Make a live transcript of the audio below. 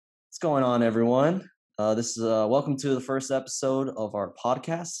going on, everyone? This is welcome to the first episode of our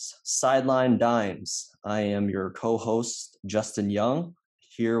podcast, Sideline Dimes. I am your co-host, Justin Young,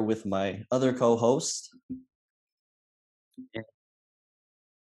 here with my other co-host,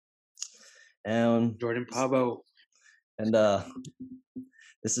 and Jordan Pabo. And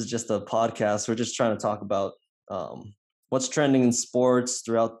this is just a podcast. We're just trying to talk about what's trending in sports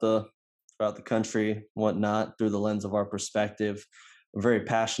throughout the country, whatnot, through the lens of our perspective. We're very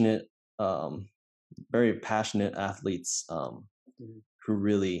passionate athletes who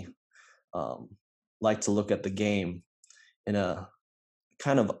really like to look at the game in a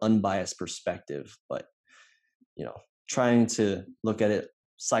kind of unbiased perspective, but trying to look at it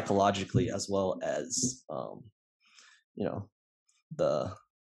psychologically as well as the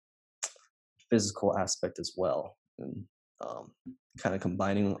physical aspect as well, and kind of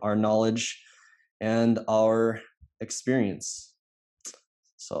combining our knowledge and our experience.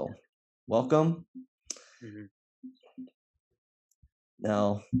 So welcome. Mm-hmm.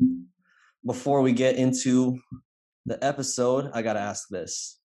 Now, before we get into the episode, I got to ask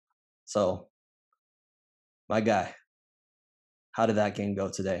this. So, my guy, how did that game go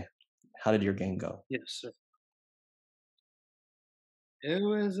today? How did your game go? Yes, sir. It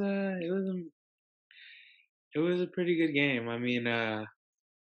was a pretty good game. I mean,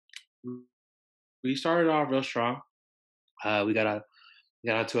 we started off real strong. We got out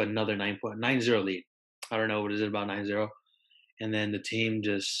to another 9-0 lead. I don't know what is it about 9-0, and then the team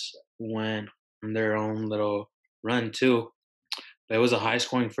just went on their own little run too. But it was a high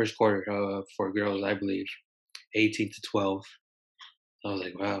scoring first quarter for girls, I believe, 18-12. I was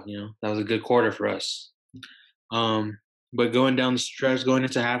like, wow, that was a good quarter for us. But going down the stretch, going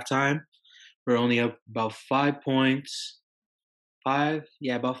into halftime, we're only up about 5 points. About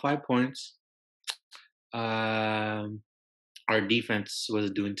 5 points. Our defense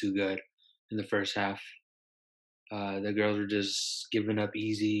wasn't doing too good in the first half. The girls were just giving up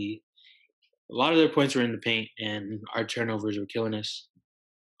easy. A lot of their points were in the paint, and our turnovers were killing us.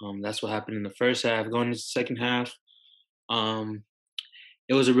 That's what happened in the first half. Going into the second half,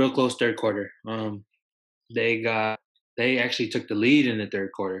 it was a real close third quarter. They actually took the lead in the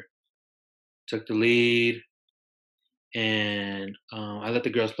third quarter. Took the lead, and I let the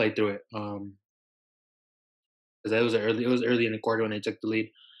girls play through it. Because it was early in the quarter when they took the lead,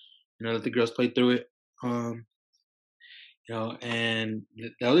 and I let the girls play through it. And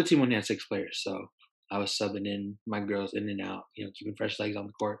the other team only had 6 players, so I was subbing in my girls in and out, keeping fresh legs on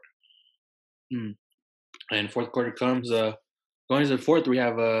the court. And fourth quarter comes, going into the fourth, we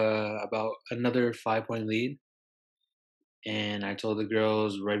have about another 5-point lead. And I told the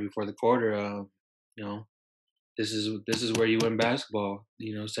girls right before the quarter, this is where you win basketball.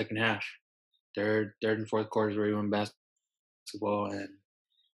 Second half, third and fourth quarters where you win basketball,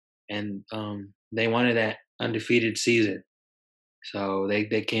 and they wanted that undefeated season, so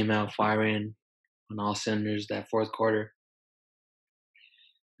they came out firing on all cylinders that fourth quarter.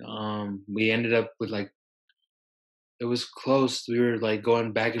 We ended up with it was close. We were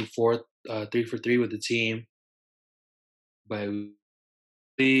going back and forth, 3 for 3 with the team, but we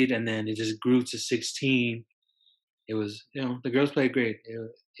lead, and then it just grew to 16. It was, the girls played great. It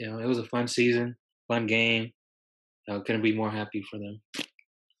was a fun season, fun game. Couldn't be more happy for them.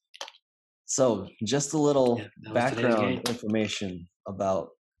 So, just a little background information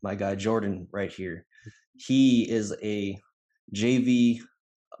about my guy Jordan right here. He is a JV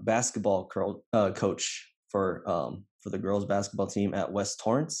basketball coach for the girls basketball team at West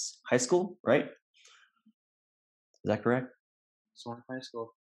Torrance High School, right? Is that correct? Torrance High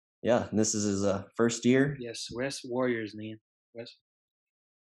School. Yeah, and this is his first year. Yes, West Warriors, man. West.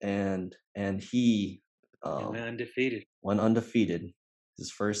 And he went undefeated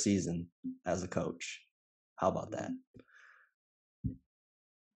his first season as a coach. How about that?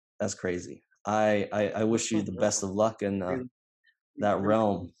 That's crazy. I wish you the best of luck in that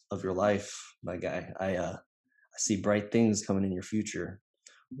realm of your life, my guy. I see bright things coming in your future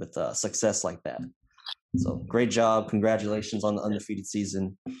with success like that. So great job. Congratulations on the undefeated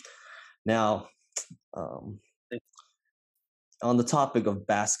season. Now, on the topic of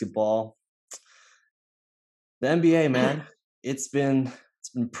basketball, the NBA, man, it's been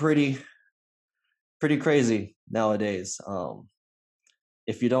pretty crazy nowadays.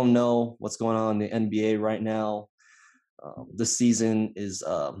 If you don't know what's going on in the NBA right now, this season is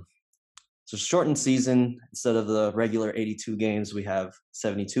it's a shortened season. Instead of the regular 82 games, we have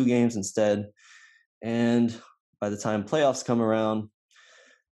 72 games instead. And by the time playoffs come around,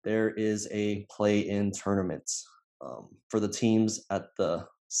 there is a play-in tournament for the teams at the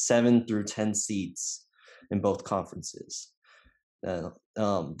 7 through 10 seeds in both conferences.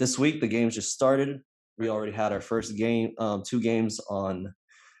 This week the games just started. We already had our first game, 2 games on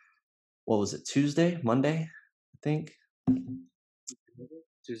what was it, Tuesday, Monday, I think.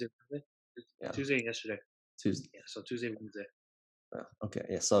 Tuesday, Wednesday? Yeah, Tuesday and yesterday. Tuesday. Yeah, so Tuesday, Wednesday. Okay,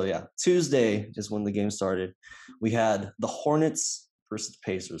 yeah. So yeah, Tuesday is when the game started. We had the Hornets versus the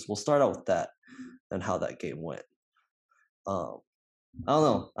Pacers. We'll start out with that and how that game went. Um, I don't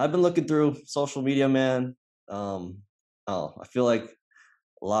know. I've been looking through social media, man. Oh, I feel like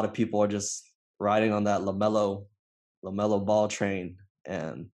a lot of people are just riding on that Lamelo Ball train,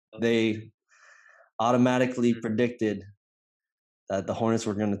 and they automatically predicted that the Hornets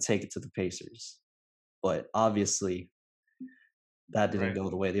were going to take it to the Pacers. But obviously, that didn't Right. go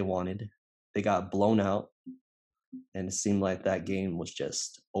the way they wanted. They got blown out, and it seemed like that game was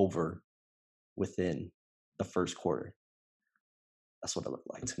just over within the first quarter. That's what it looked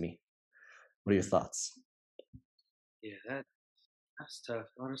like to me. What are your thoughts? Yeah, that's tough.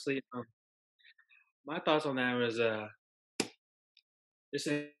 Honestly, my thoughts on that was it's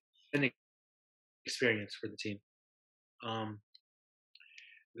an experience for the team. Um,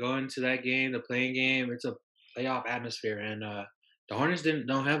 Going to that game, the playing game, it's a playoff atmosphere, and the Hornets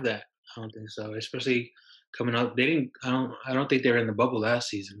don't have that. I don't think so. Especially coming up, they didn't. I don't think they were in the bubble last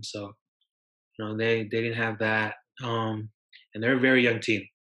season, so they didn't have that. And they're a very young team.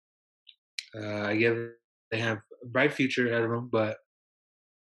 I give they have a bright future ahead of them, but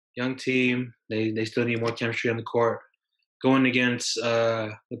young team. They still need more chemistry on the court. Going against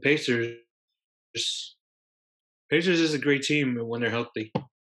the Pacers, Pacers is a great team when they're healthy.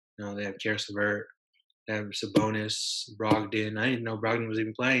 They have Karis LeVert, they have Sabonis, Brogdon. I didn't know Brogdon was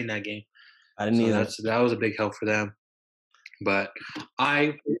even playing that game, I didn't so either. that was a big help for them. But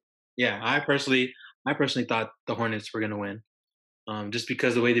I, yeah, I personally thought the Hornets were going to win, just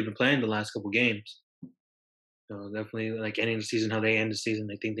because the way they've been playing the last couple games. So definitely, like ending the season, how they end the season.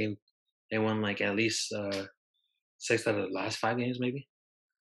 I think they won like at least 6 out of the last 5 games, maybe.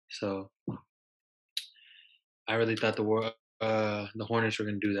 So I really thought the Hornets were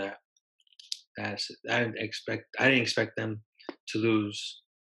going to do that. I didn't expect them to lose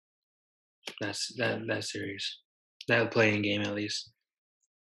that series, that playing game at least.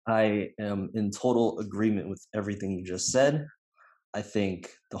 I am in total agreement with everything you just said. I think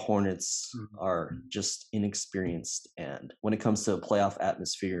the Hornets Mhm. are just inexperienced, and when it comes to a playoff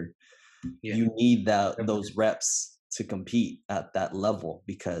atmosphere, Yeah, you need that definitely. those reps to compete at that level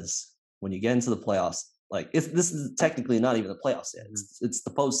because when you get into the playoffs, like this is technically not even the playoffs yet. Mhm. It's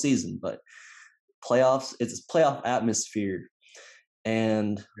the postseason, but playoffs, it's a playoff atmosphere.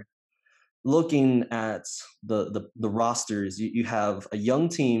 And looking at the rosters, you have a young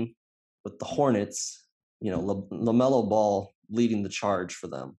team with the Hornets, LaMelo Ball leading the charge for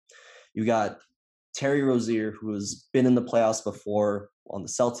them. You got Terry Rozier, who has been in the playoffs before on the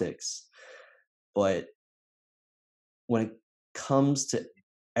Celtics, but when it comes to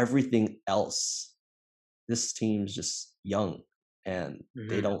everything else, this team's just young and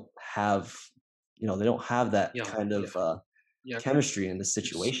they Mhm. don't have, they don't have that Yeah, kind yeah, of yeah. chemistry in this It's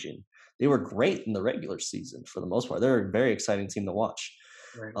situation. They were great in the regular season for the most part. They're a very exciting team to watch.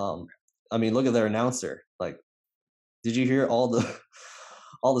 right. Um, I mean, look at their announcer. Like, did you hear all the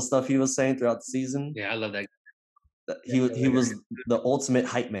all the stuff he was saying throughout the season? Yeah, I love that. Yeah, I love He that guy. was the ultimate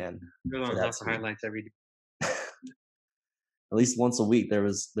hype man Good for on that top of team. highlights every day. At least once a week, there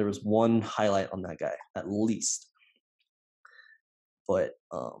was one highlight on that guy at least. But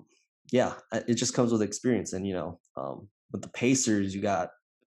yeah, it just comes with experience, and with the Pacers, you got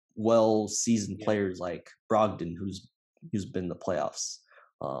well-seasoned Yeah, players like Brogdon, who's been in the playoffs.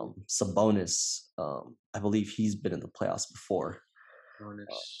 Sabonis, I believe he's been in the playoffs before.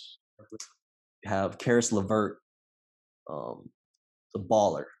 honest. You have Karis LeVert, the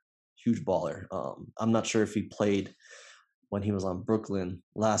baller, huge baller. I'm not sure if he played when he was on Brooklyn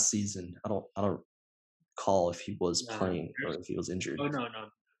last season. I don't recall if he was No, no. playing or if he was injured. Oh no.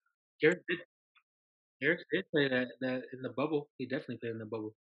 Garrett did, Garrett did play that in the bubble. He definitely played in the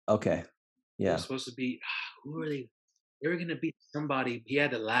bubble. Okay, It was yeah, supposed to be who were they? They were gonna beat somebody. He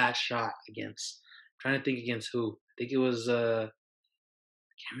had the last shot against. Trying to think against who. I think it was.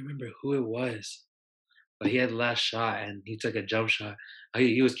 Can't remember who it was, but he had the last shot and he took a jump shot.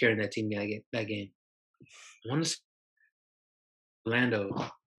 He was carrying that team that game. I want to say Orlando.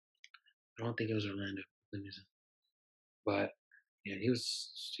 I don't think it was Orlando. But yeah, he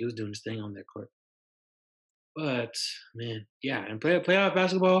was doing his thing on that court. But man, yeah, and playoff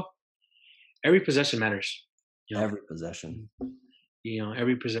basketball, every possession matters. You know, every possession.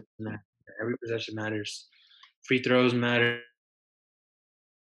 every possession matters. Every possession matters. Free throws matter.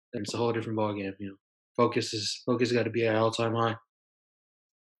 And it's a whole different ball game. Focus got to be at all time high.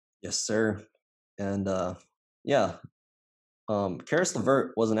 Yes, sir. And yeah, Karis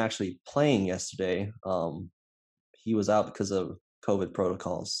LeVert wasn't actually playing yesterday. He was out because of COVID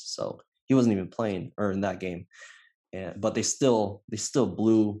protocols, so he wasn't even playing or in that game. And but they still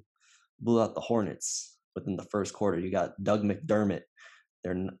blew out the Hornets within the first quarter. You got Doug McDermott,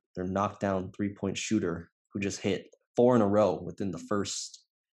 their knockdown 3-point shooter, who just hit 4 in a row within the first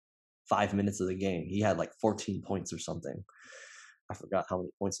 5 minutes of the game. He had like 14 points or something. I forgot how many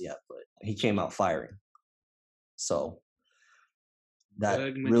points he had, but he came out firing. So that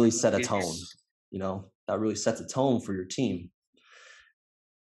Doug really set a McDermott. tone. That really sets a tone for your team.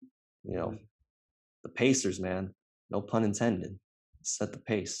 You know, the Pacers, man, no pun intended, set the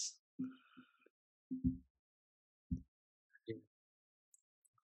pace.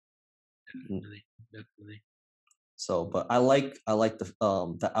 Mm. Definitely. So, but I like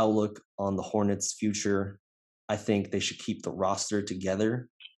the outlook on the Hornets' future. I think they should keep the roster together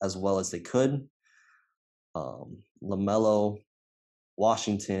as well as they could. LaMelo,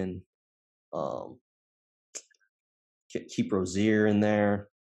 Washington, um, keep Rozier in there,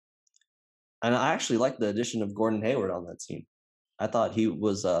 and I actually like the addition of Gordon Hayward on that team. I thought he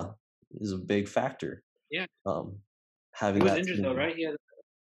was a big factor. Yeah, Um, he having was that injured though, team. right? He had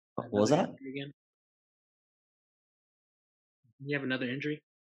What was another that? injury again. Did he have another injury?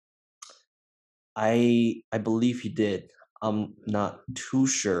 I believe he did. I'm not too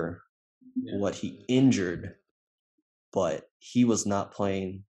sure Yeah. what he injured, but he was not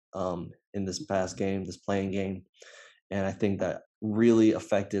playing in this playing game, and I think that really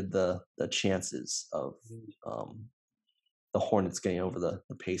affected the chances of um, the Hornets getting over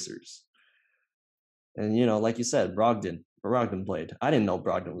the Pacers. And like you said, Brogdon played. I didn't know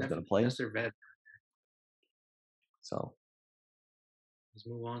Brogdon was going to play, That's their vet. so Let's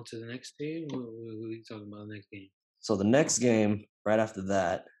move on to the next team. Who are you talking about the next game? so the next game right after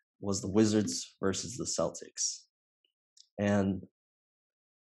that was the Wizards versus the Celtics, and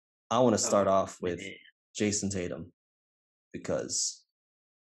I want to start off with Man. Jason Tatum because,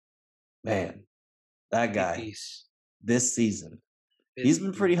 man, that guy Peace. this season, he's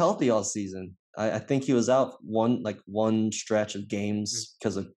been pretty healthy all season. I think he was out one stretch of games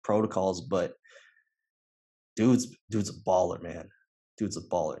because of protocols, but dude's a baller, man. Dude's a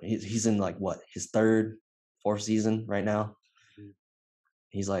baller. He's in like what, his third, fourth season right now. Mhm.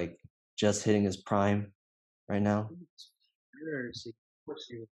 He's like just hitting his prime right now.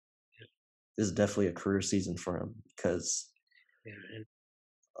 This is definitely a career season for him because Yeah, and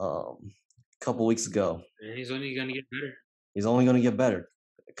a couple weeks ago, he's only gonna get better. he's only going to get better.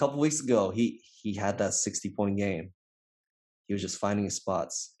 A couple weeks ago, he had that 60-point game. He was just finding his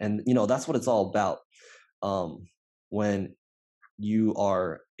spots, and that's what it's all about. When you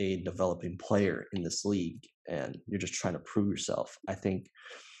are a developing player in this league and you're just trying to prove yourself, I think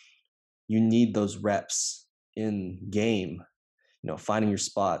you need those reps in game. Finding your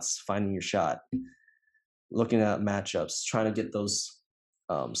spots, finding your shot, looking at matchups, trying to get those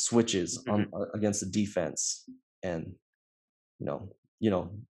switches on against the defense, and you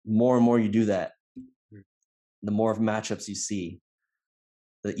know, more and more you do that, the more of matchups you see,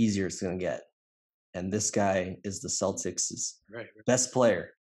 the easier it's going to get. And this guy is the Celtics' best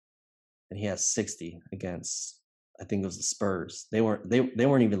player, and he has 60 against, I think it was the Spurs. They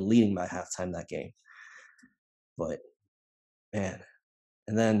weren't even leading by halftime that game. But man,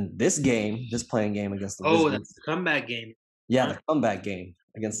 and then this playing game against the Wizards. The comeback game. Yeah, the comeback game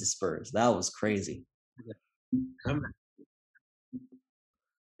against the Spurs. That was crazy. Comeback.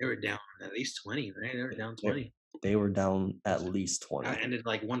 They were down at least 20, right? They were down 20. They were down at least 20. I ended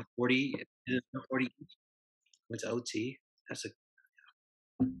like 140. Ended 140. Went to OT.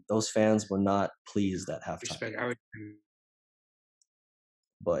 Those fans were not pleased at halftime. Respect.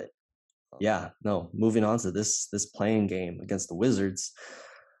 But yeah, no. Moving on to this playing game against the Wizards.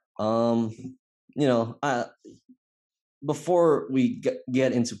 Before we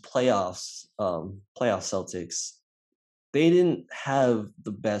get into playoff Celtics, they didn't have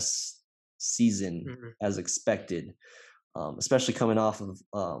the best season as expected, especially coming off of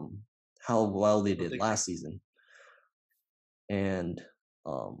how well they did last season. And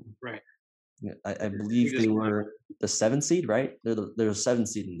I believe they were the 7th seed, right? They're the 7th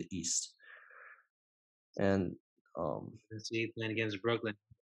seed in the East. And playing against Brooklyn.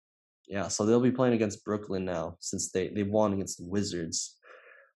 Yeah, so they'll be playing against Brooklyn now since they won against the Wizards.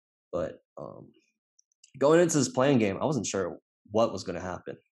 But going into this playing game, I wasn't sure what was going to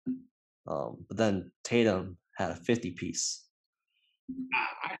happen. But then Tatum had a 50-piece.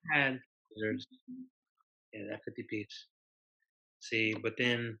 I had that 50-piece. See, but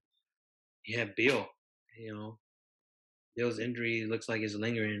then you have Beal, Bill's injury looks like it's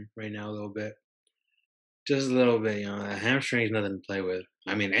lingering right now a little bit. Just a little bit, a hamstring is nothing to play with.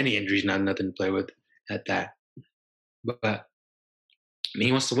 I mean, any injury is not nothing to play with at that. But I mean,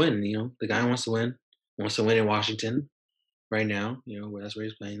 he wants to win. The guy wants to win. Wants to win in Washington right now. Where that's where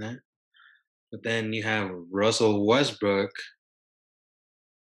he's playing at. But then you have Russell Westbrook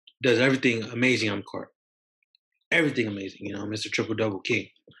does everything amazing on court. Everything amazing. Mr. Triple Double King.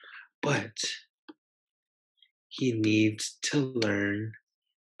 But he needs to learn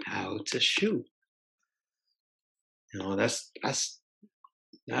how to shoot. That's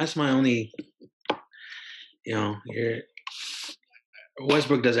my only.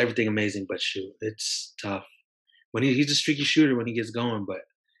 Westbrook does everything amazing, but shoot, it's tough. When he's a streaky shooter when he gets going, but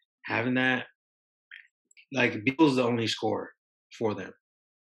having that, like Beal's the only scorer for them.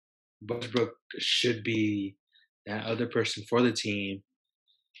 Westbrook should be that other person for the team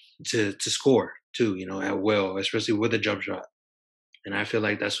to score too, at will, especially with a jump shot. And I feel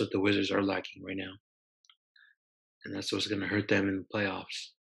like that's what the Wizards are lacking right now, and that's what's going to hurt them in the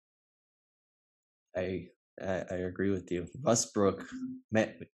playoffs. I agree with you. Westbrook,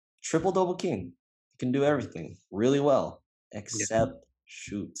 triple double king, he can do everything really well except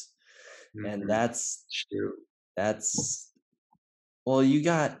shoot, and that's well, you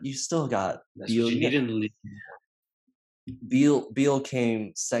still got Beal. You need in the league. Beal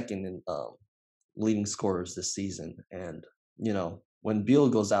came second in leading scorers this season, and when Beal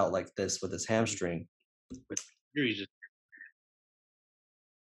goes out like this with his hamstring,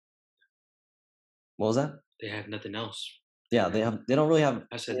 what was that? They have nothing else. Yeah, they don't really have.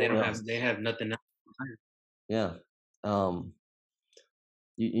 I said they don't have. They have nothing else. Yeah,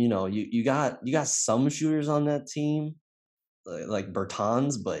 you got some shooters on that team, like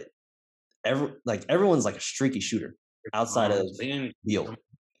Bertans, but everyone's like a streaky shooter outside of Beal.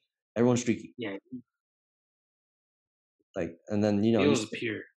 Everyone's streaky. Yeah. Like, and then Beal's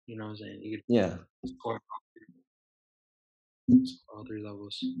pure. You know what I'm saying? Yeah. Score all 3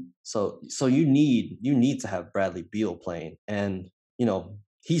 levels. So you need to have Bradley Beal playing, and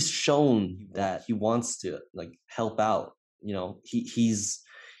he's shown that he wants to like help out. He's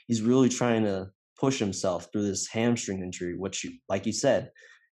really trying to push himself through this hamstring injury, which, like you said,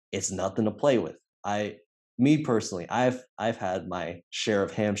 it's nothing to play with. Me personally, I've had my share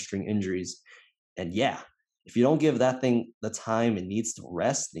of hamstring injuries, and yeah, if you don't give that thing the time it needs to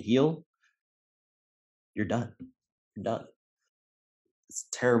rest and heal, you're done. You're done. It's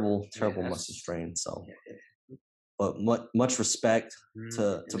terrible muscle strain. So, but much respect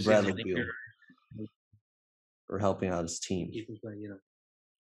to Bradley Beal for helping out his team.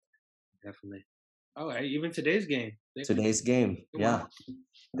 Definitely. Oh, even today's game. Yeah,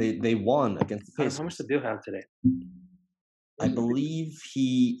 they won against the Pacers. How much did Beal have today? I believe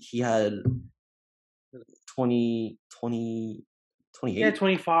he had 28. Yeah,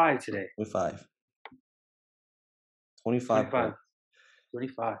 25 today. 25.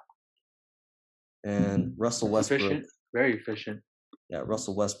 And Russell Westbrook. Efficient. Very efficient. Yeah,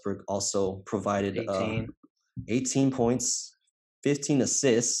 Russell Westbrook also provided 18 points, 15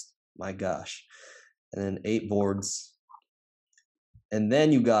 assists. My gosh. And then 8 boards. And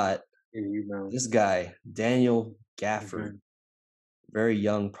then you got this guy, Daniel Gafford. Very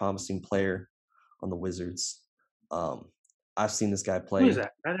young, promising player on the Wizards. I've seen this guy play. Who is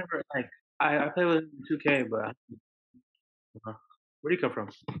that? I play with 2K, but where do you come from?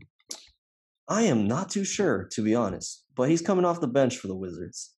 I am not too sure, to be honest, but he's coming off the bench for the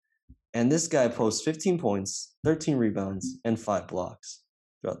Wizards. And this guy posts 15 points, 13 rebounds, and 5 blocks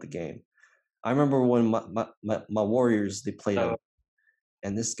throughout the game. I remember when my Warriors, they played him,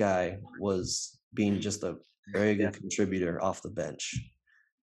 and this guy was being just a very good contributor off the bench.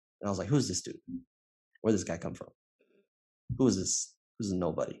 And I was like, who's this dude? Where'd this guy come from? Who is this? Who's a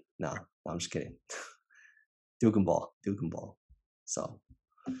nobody? No, I'm just kidding. Duke and ball. So.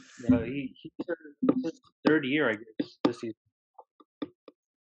 He's his 3rd year, I guess, this season.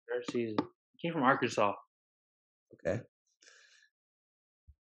 3rd season. He came from Arkansas. Okay.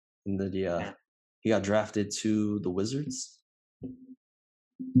 And then he got drafted to the Wizards.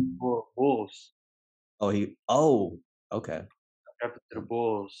 Bulls. Okay. Drafted to the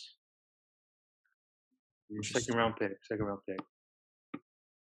Bulls. Second round pick.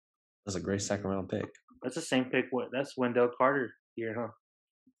 That's a great second round pick. That's the same pick. That's Wendell Carter year, huh?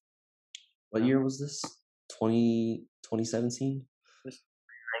 What year was this? 2017? This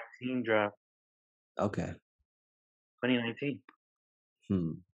 2019 draft. Okay. 2019.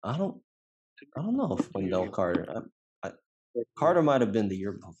 I don't know if Wendell Carter. Carter might have been the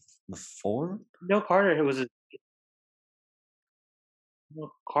year before. No, Carter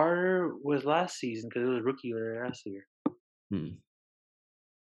Carter was last season because it was rookie year last year. Hmm.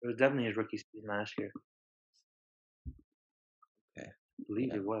 It was definitely his rookie season last year. Okay. I believe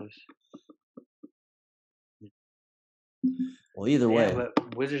Yeah. it was. Well, either Yeah, way,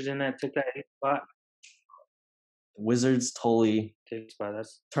 but Wizards in that took that 8th spot. Wizards totally Takes spot.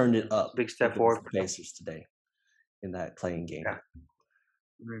 That's turned it up big step against forward. the Pacers today in that playing game. Yeah.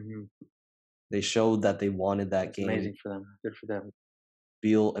 Hmm. They showed that they wanted that It's game. amazing for them. Good for them.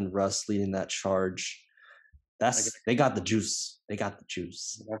 Beal and Russ leading that charge. They got the juice. They got the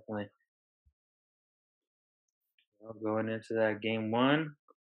juice. Definitely. Well, going into that game one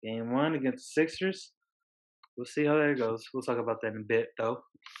against the Sixers. We'll see how that goes. We'll talk about that in a bit, though.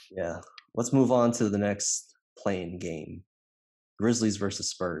 Yeah. Let's move on to the next playing game. Grizzlies versus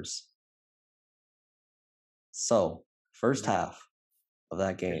Spurs. So, first half of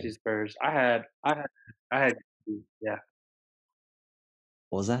that game. Grizzlies Spurs. I had. Yeah.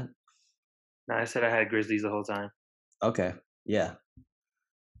 What was that? No, I said I had Grizzlies the whole time. Okay. Yeah. You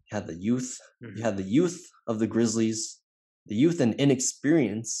had the youth. Mhm. You had the youth of the Grizzlies, the youth and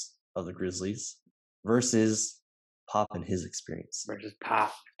inexperience of the Grizzlies versus Pop and his experience. Versus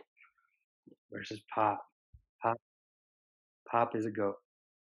Pop. Pop is a goat.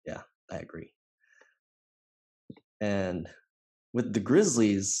 Yeah, I agree. And with the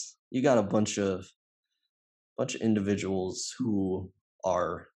Grizzlies, you got a bunch of individuals who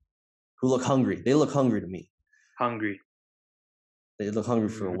look hungry. They look hungry to me. Hungry. They look hungry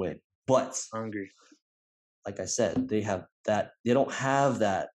for a win. But Hungry. like I said, they don't have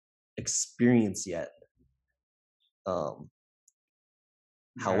that experience yet.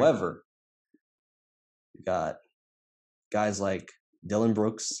 However, you got guys like Dylan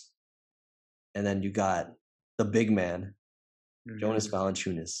Brooks, and then you got the big man, Jonas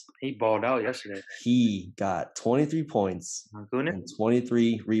Valanciunas. He balled out yesterday. He got 23 points and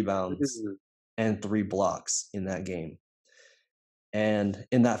 23 rebounds and 3 blocks in that game. And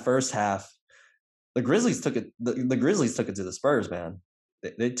in that first half, the Grizzlies took it. The Grizzlies took it to the Spurs, man.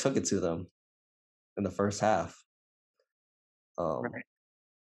 They took it to them in the first half. Right.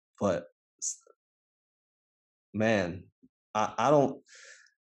 But man, I don't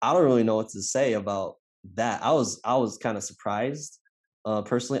really know what to say about that. I was kind of surprised.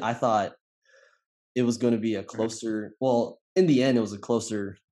 Personally, I thought it was going to be a closer. Well, in the end, it was a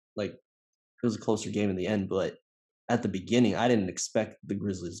closer game in the end. But at the beginning, I didn't expect the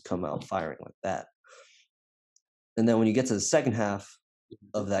Grizzlies to come out firing like that. And then when you get to the second half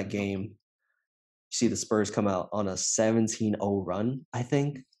of that game, you see the Spurs come out on a 17-0 run, I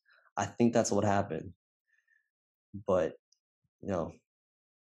think. I think that's what happened. But,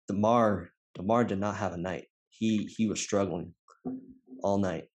 DeMar did not have a night. He was struggling all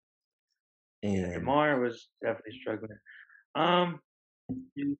night. And DeMar was definitely struggling. But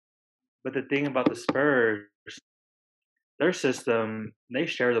the thing about the Spurs, their system, they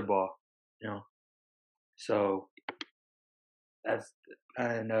share the ball, So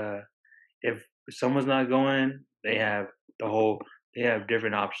if someone's not going, they have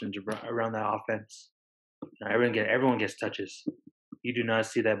different options around that offense. Everyone gets touches. You do not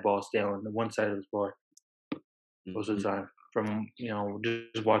see that ball stay on the one side of the floor most of the time. From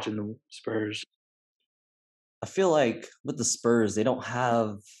just watching the Spurs. I feel like with the Spurs, they don't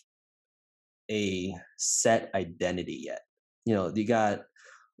have a set identity yet. You got a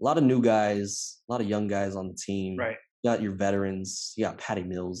lot of new guys, a lot of young guys on the team. Right. You got your veterans. You got Patty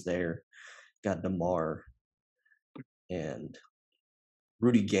Mills there. You got DeMar and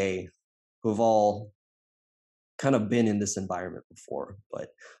Rudy Gay, who have all kind of been in this environment before. But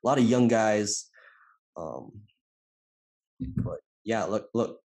a lot of young guys. But yeah,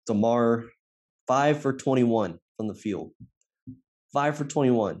 look, DeMar, 5 for 21 from the field. 5 for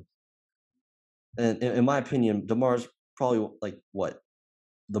 21. And in my opinion, DeMar's probably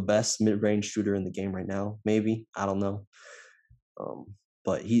the best mid-range shooter in the game right now. Maybe, I don't know.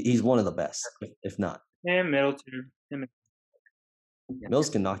 But he's one of the best, if not. And Middleton. Mills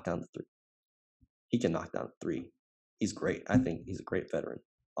can knock down the three. He can knock down the three. He's great. I think he's a great veteran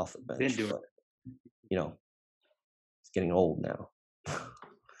off the bench. Been doing but, he's getting old now.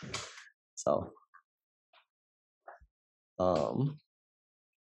 So,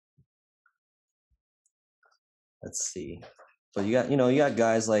 let's see. So you got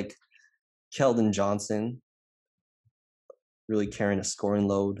guys like Keldon Johnson really carrying a scoring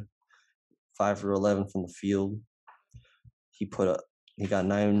load. 5 for 11 from the field. He got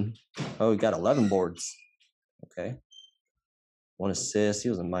 11 boards. Okay. 1 assist. He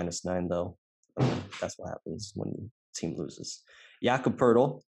was a -9 though. That's what happens when the team loses. Jakob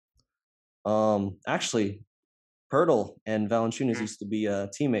Poeltl. Actually, Poeltl and Valanciunas used to be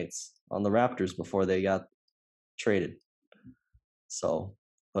teammates on the Raptors before they got traded. So,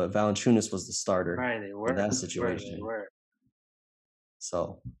 but Valanciunas was the starter Right, they in were. that They situation. were.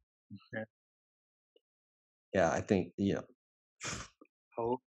 So, Yeah. yeah, I think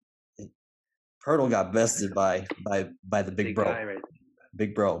Oh, Pirtle got bested by the big big bro. guy right there.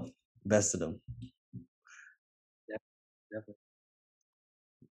 Big bro bested him. Definitely.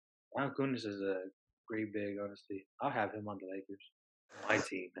 Valanciunas is a great big, honestly. I'll have him on the Lakers. My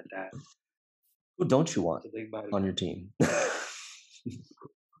team at that. Who don't you want It's a big body. on your team?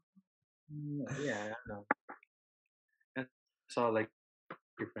 Yeah, I know. That's all like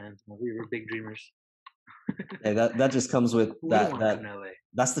your fans. We were big dreamers. Hey, that just comes with Who wouldn't want to have in LA?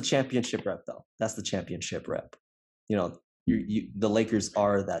 that's the championship rep though. That's the championship rep. The Lakers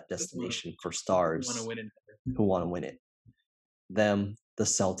are that destination for stars Want to win it? who want to win it. Them, the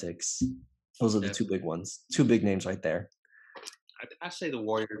Celtics. Those are the two big ones. Two big names right there. I say the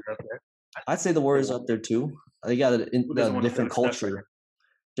Warriors up there. I'd say the Warriors up there too. They got a different culture,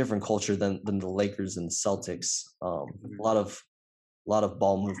 than the Lakers and the Celtics. A lot of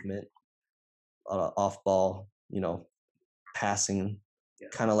ball movement, a lot of off ball, passing,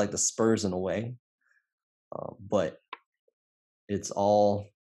 kind of like the Spurs in a way. But it's all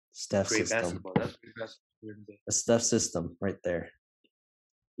Steph's Great system. basketball. That's great basketball. A Steph system right there.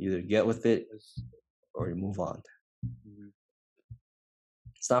 You either get with it or you move on.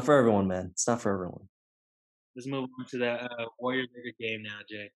 It's not for everyone, man. It's not for everyone. Let's move on to that Warriors Lakers game now,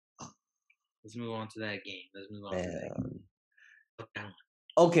 Jay. Let's move on to that game. Let's move on to that game.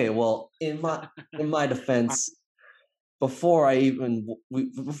 Okay, well, in my defense, before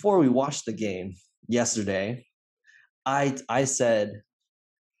we watched the game yesterday, I said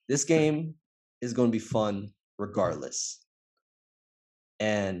this game is going to be fun regardless.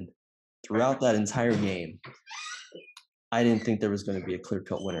 And throughout that entire game, I didn't think there was going to be a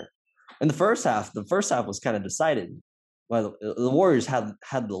clear-cut winner. In the first half was kind of decided. Well, the Warriors had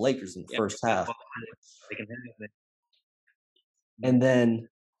the Lakers in the first half. And then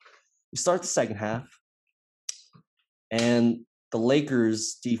we start the second half, and the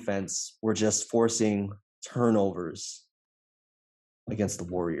Lakers defense were just forcing turnovers against the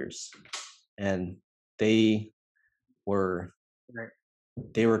Warriors. And they were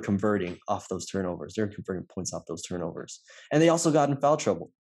converting off those turnovers. They were converting points off those turnovers. And they also got in foul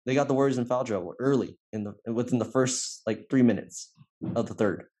trouble. They got the Warriors in foul trouble early within the first 3 minutes of the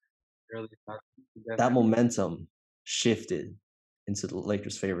third. That momentum shifted into the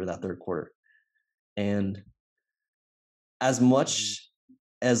Lakers' favor that third quarter. And as much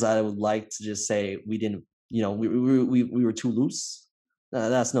as I would like to just say we didn't, we were too loose,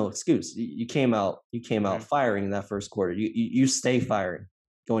 that's no excuse. You came out firing in that first quarter. You stay firing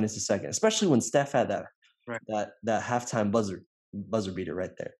going into second, especially when Steph had that halftime buzzer beater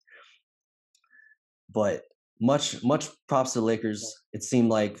right there. But much props to the Lakers. It seemed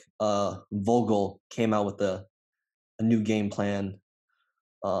like Vogel came out with a new game plan.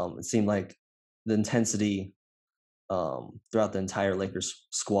 It seemed like the intensity throughout the entire Lakers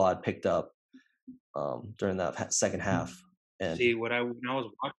squad picked up during that second half. And see, when I was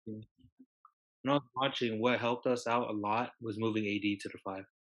watching, what helped us out a lot was moving AD to the 5.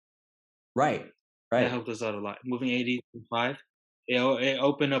 Right. That helped us out a lot. Moving AD to the 5, it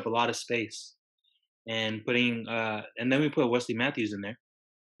opened up a lot of space. And putting and then we put Wesley Matthews in there,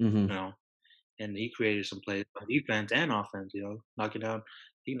 and he created some plays on defense and offense.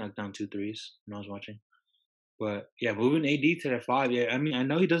 He knocked down 2 threes when I was watching. But yeah, moving AD to the 5. Yeah, I mean, I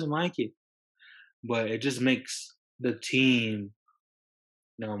know he doesn't like it, but it just makes the team,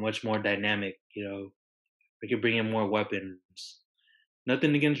 much more dynamic. We can bring in more weapons.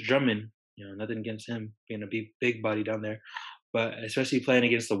 Nothing against Drummond, nothing against him being a big body down there, but especially playing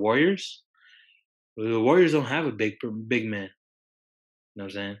against the Warriors. The Warriors don't have a big man. You know what I'm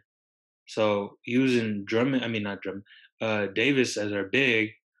saying? So using Davis as our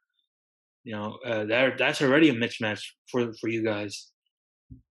big, that's already a mismatch for you guys.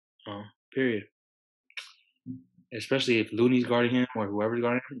 Period. Especially if Looney's guarding him or whoever's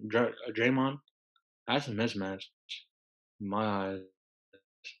guarding him, Draymond, that's a mismatch in my eyes.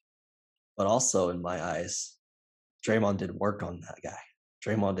 But also in my eyes, Draymond did work on that guy.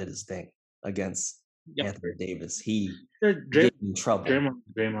 Draymond did his thing against Anthony Davis. He get in trouble. Draymond.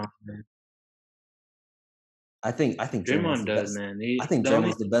 Man. I think Draymond does, man. I think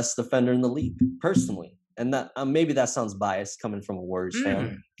Draymond's the best defender in the league, personally. And that maybe that sounds biased coming from a Warriors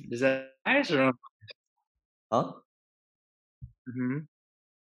fan. Is that biased or? Huh?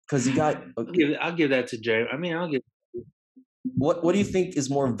 Because you got. I'll give that to Jay. I mean, I'll give. What do you think is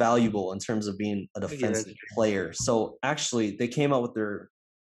more valuable in terms of being a defensive player? So actually, they came out with their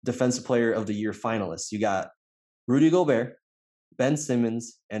Defensive Player of the Year finalists. You got Rudy Gobert, Ben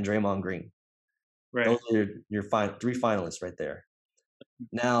Simmons, and Draymond Green. Right. Those are your three finalists right there.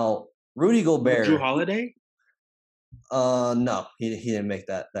 Now, Rudy Jrue Gobert, Holiday? no, he didn't make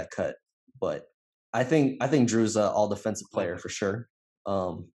that cut. But I think Drew's a all defensive player Okay. for sure.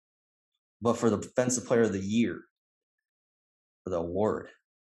 But for the defensive player of the year, for the award,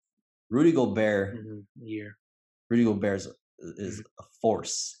 Rudy Gobert, Year. Rudy Gobert is a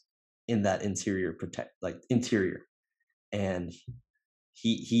force in that interior, and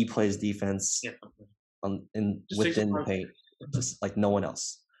he plays defense Yeah. within the paint, just like no one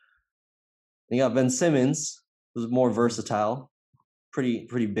else. And you got Ben Simmons, who's more versatile,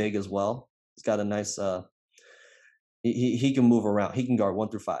 pretty big as well. He's got a nice he can move around. He can guard 1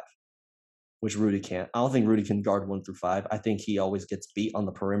 through 5, which Rudy can't. I don't think Rudy can guard 1 through 5. I think he always gets beat on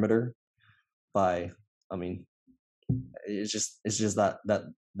the perimeter by. I mean, it's just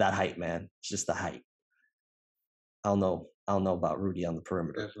that height, man. It's just the height. I don't know about Rudy on the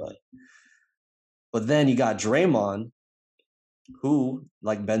perimeter, but then you got Draymond, who,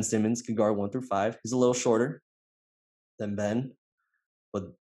 like Ben Simmons, can guard 1 through 5. He's a little shorter than Ben,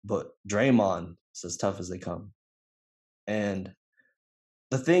 but Draymond is as tough as they come. And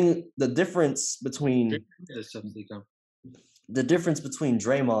the difference between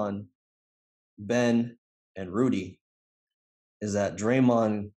Draymond, Ben, and Rudy is that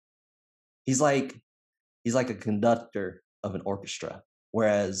Draymond, he's like a conductor of an orchestra,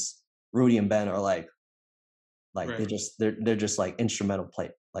 whereas Rudy and Ben are like right. they're just like instrumental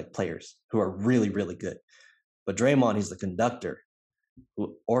players who are really, really good. But Draymond, he's the conductor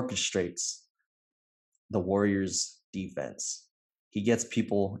who orchestrates the Warriors' defense. He gets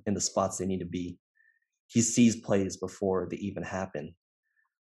people in the spots they need to be. He sees plays before they even happen.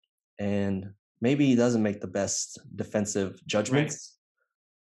 And maybe he doesn't make the best defensive judgments,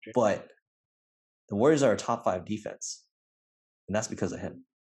 right. But the Warriors are a top 5 defense, and that's because of him.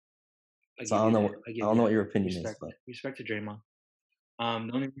 So I don't know what your opinion is. But. Respect to Draymond.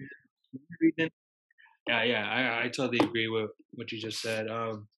 The only reason, I totally agree with what you just said.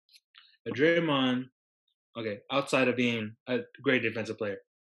 Draymond, okay, outside of being a great defensive player,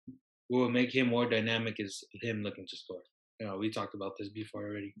 what would make him more dynamic is him looking to score. We talked about this before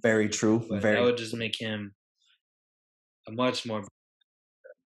already. Very true. But that would just make him a much more,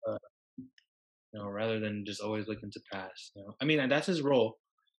 rather than just always looking to pass. I mean, that's his role.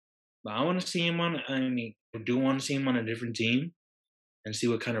 But I want to see him I do want to see him on a different team and see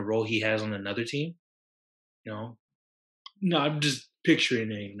what kind of role he has on another team. No, I'm just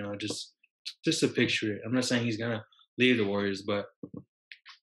picturing it. Just to picture it. I'm not saying he's gonna leave the Warriors, but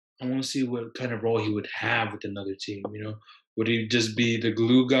I want to see what kind of role he would have with another team. Would he just be the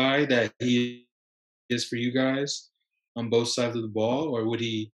glue guy that he is for you guys on both sides of the ball, or would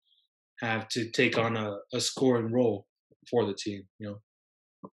he have to take on a scoring role for the team?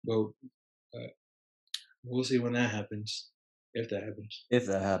 But we'll see when that happens, if that happens. If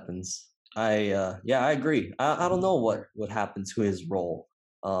that happens, I agree. I don't know what would happen to his role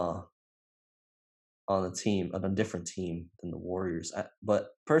on a different team than the Warriors. But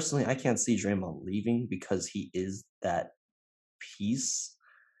personally, I can't see Draymond leaving because he is that piece.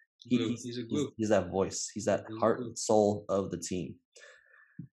 He's a glue. He's that voice. He's that heart and soul of the team.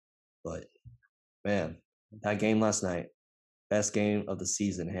 But man, that game last night, best game of the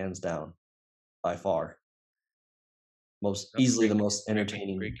season, hands down, by far. Easily the most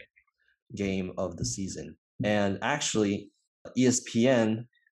entertaining game of the season. And actually, ESPN,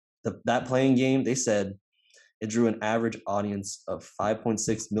 that playing game, they said it drew an average audience of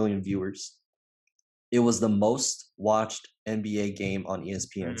 5.6 million viewers. It was the most watched NBA game on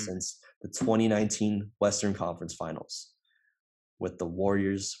ESPN since the 2019 Western Conference Finals with the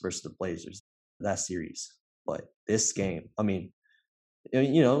Warriors versus the Blazers, that series. But this game, I mean,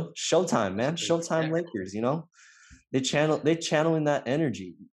 Showtime, man. Showtime Lakers, They channeling that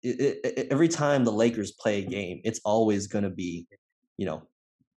energy. Every time the Lakers play a game, it's always going to be,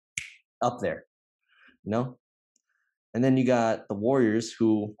 up there, And then you got the Warriors,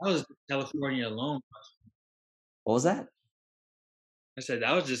 who that was California alone. What was that? I said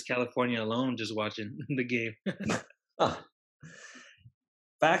that was just California alone, just watching the game.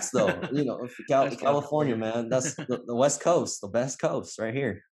 Facts, though. California, man. That's the West Coast, the best coast, right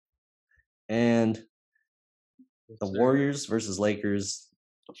here. And the Warriors versus Lakers,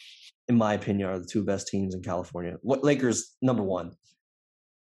 in my opinion, are the two best teams in California. Lakers, number one.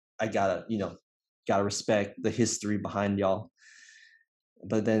 I gotta respect the history behind y'all.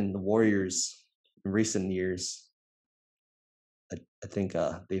 But then the Warriors, in recent years, I think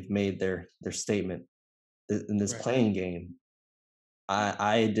they've made their statement in this playing game.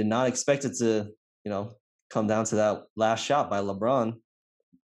 I did not expect it to, come down to that last shot by LeBron.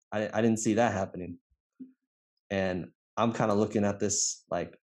 I didn't see that happening. And I'm kind of looking at this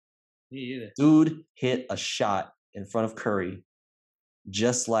like, dude hit a shot in front of Curry,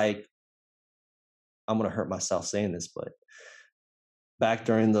 just like, I'm gonna hurt myself saying this, but back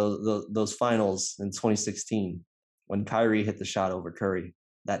during those finals in 2016, when Kyrie hit the shot over Curry,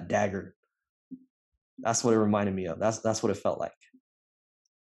 that dagger. That's what it reminded me of. That's what it felt like.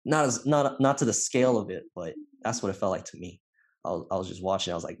 Not to the scale of it, but that's what it felt like to me. I was just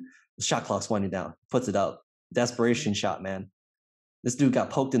watching. I was like, the shot clock's winding down. Puts it up. Desperation shot, man. This dude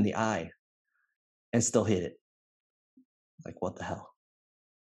got poked in the eye and still hit it. Like, what the hell?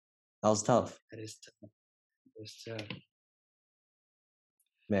 That was tough. That is tough. It's tough.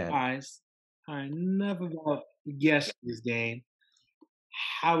 Man. Guys, enough about yesterday's game.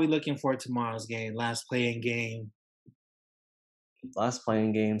 How are we looking for tomorrow's game? Last playing game. Last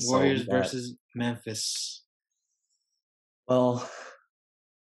playing game. Warriors versus Memphis. Well,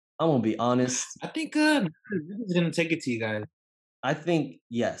 I'm gonna be honest. I think Memphis is gonna take it to you guys. I think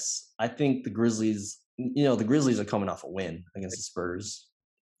yes. I think the Grizzlies. The Grizzlies are coming off a win against the Spurs,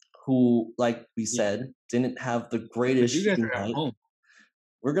 who, like we said, didn't have the greatest. You guys are at home.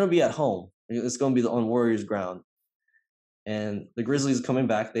 We're gonna be at home. It's gonna be on Warriors ground, and the Grizzlies are coming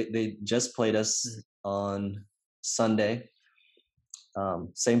back. They just played us on Sunday,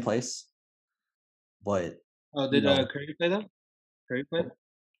 same place, but. Oh, did Curry play that? Curry played?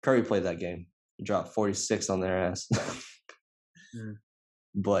 Curry played that game. He dropped 46 on their ass.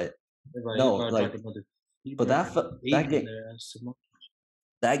 But no, like, but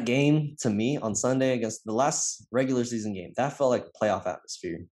that game to me on Sunday against the last regular season game, that felt like a playoff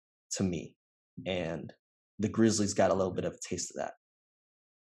atmosphere to me. And the Grizzlies got a little bit of a taste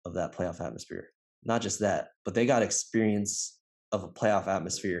of that playoff atmosphere. Not just that, but they got experience of a playoff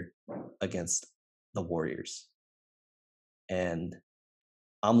atmosphere against the Warriors. And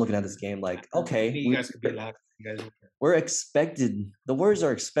I'm looking at this game like, okay, you guys could be loud. We're expected. The Warriors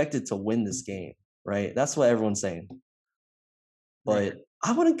are expected to win this game, right? That's what everyone's saying. But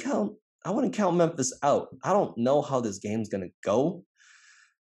I wouldn't count Memphis out. I don't know how this game's gonna go,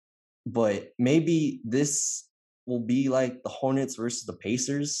 but maybe this will be like the Hornets versus the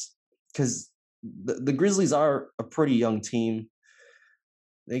Pacers, because the Grizzlies are a pretty young team.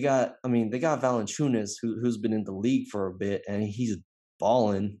 They got Valanciunas, who's been in the league for a bit, and he's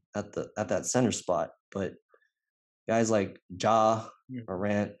balling at that center spot. But guys like Ja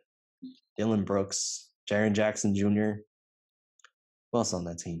Morant, Dylan Brooks, Jaren Jackson Jr. Who else on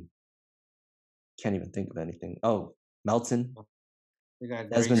that team? Can't even think of anything. Oh, Melton.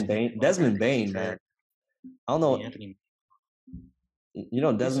 Desmond Bane, man. I don't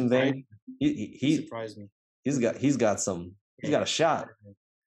know. Desmond Bane. He surprised me. He's got a shot.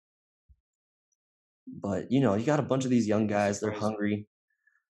 But you got a bunch of these young guys. They're hungry.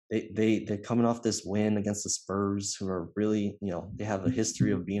 They're coming off this win against the Spurs, who are really, they have a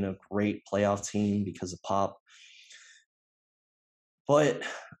history of being a great playoff team because of Pop. But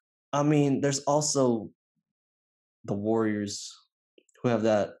there's also the Warriors, who have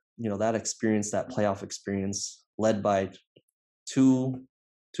that, that experience, that playoff experience, led by two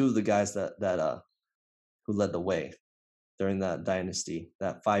of the guys that who led the way during that dynasty,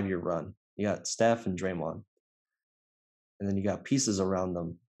 that 5-year run. You got Steph and Draymond. And then you got pieces around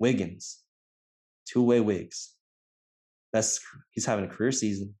them. Wiggins, two-way Wiggs. He's having a career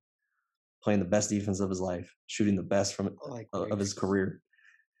season, playing the best defense of his life, shooting the best of his career.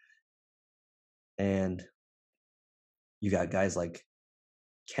 And you got guys like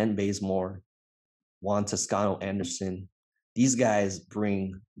Ken Bazemore, Juan Toscano Anderson. These guys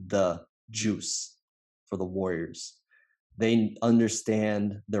bring the juice for the Warriors. They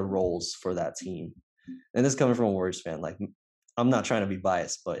understand their roles for that team. And this coming from a Warriors fan, like, I'm not trying to be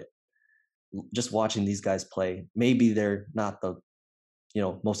biased, but just watching these guys play, maybe they're not the,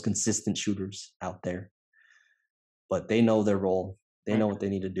 most consistent shooters out there, but they know their role. They know what they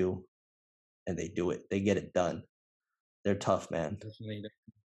need to do, and they do it. They get it done. They're tough, man. Definitely.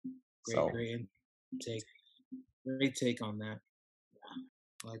 Great take. Great take on that.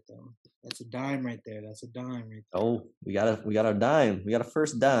 I like that one. That's a dime right there. Oh, we got our dime. We got a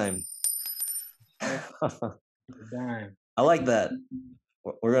first dime. Dime. I like that.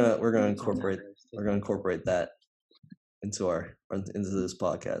 We're gonna incorporate that into this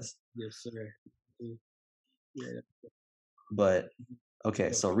podcast. Yes, sir. Yeah. But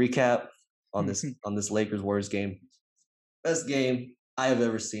okay, so recap on this Lakers Warriors game. Best game I have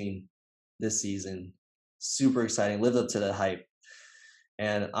ever seen this season. Super exciting. Lived up to the hype.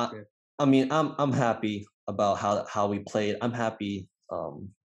 And I'm happy about how we played. I'm happy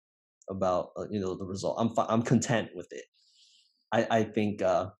about the result. I'm content with it. I think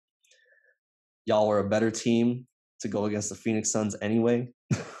y'all were a better team to go against the Phoenix Suns anyway.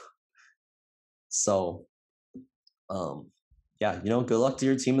 So, yeah, good luck to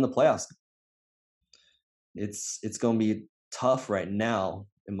your team in the playoffs. It's going to be tough right now,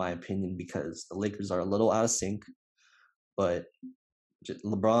 in my opinion, because the Lakers are a little out of sync. But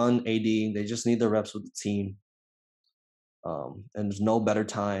LeBron, AD, they just need their reps with the team. And there's no better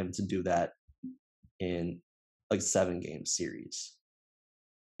time to do that in like 7-game series.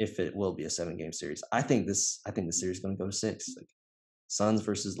 If it will be a 7-game series, I think the series is going to go to 6. Like Suns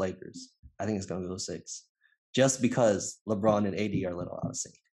versus Lakers, I think it's going to go to 6, just because LeBron and AD are a little out of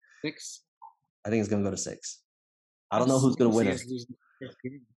sync. 6. I think it's going to go to 6. I don't know who's going to win it.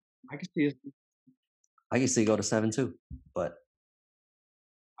 I can see it. I can see it go to 7 too, but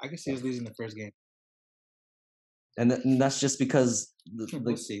I can see us losing the first game. And that's just because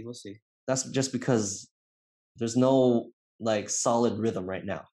we'll see. That's just because there's no like solid rhythm right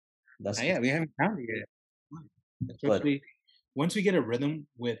now. We haven't found it yet. Especially once we get a rhythm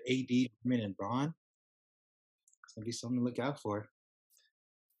with AD, and Bron, it's gonna be something to look out for.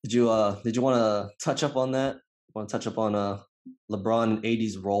 Did you want to touch up on that? Want to touch up on LeBron and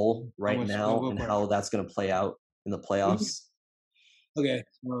AD's role right now and how that's going to play out in the playoffs? Okay,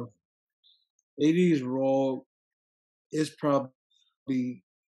 well, AD's role is probably.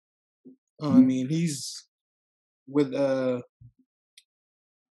 I mean, he's with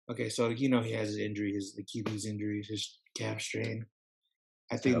Okay, so he has his injury, his Achilles injury, his calf strain.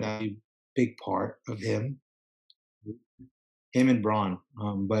 I think that's a big part of him and Bron.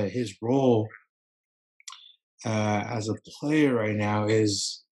 But his role as a player right now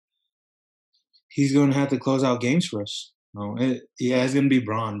is he's going to have to close out games for us. It's going to be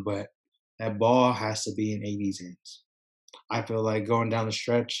Bron, but that ball has to be in AD's hands. I feel like going down the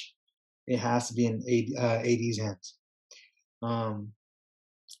stretch, it has to be in AD's hands.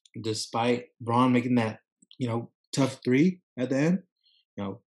 Despite Bron making that, tough 3 at the end,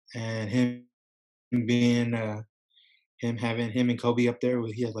 and him being having him and Kobe up there,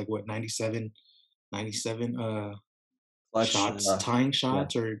 he has like what 97 shots, tying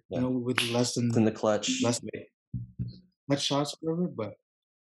shots, or with less than in the clutch, clutch shots, whatever. But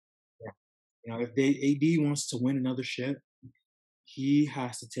if AD wants to win another ship, he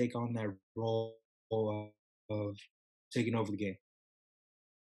has to take on that role of taking over the game.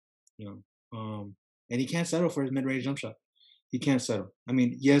 And he can't settle for his mid-range jump shot. He can't settle. I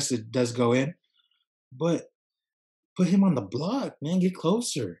mean, yes, it does go in, but put him on the block, man. Get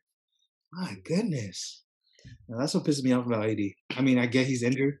closer. My goodness. Now, that's what pisses me off about AD. I mean, I get he's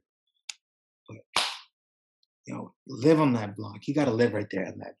injured, but live on that block. You got to live right there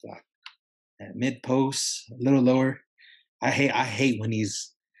on that block. At mid post, a little lower. I hate when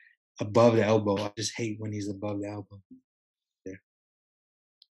he's above the elbow. I just hate when he's above the elbow. There.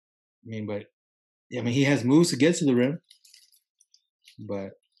 He has moves to get to the rim,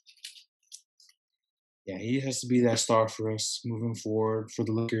 but he has to be that star for us moving forward for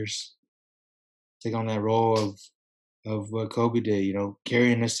the Lakers. Take on that role of what Kobe did,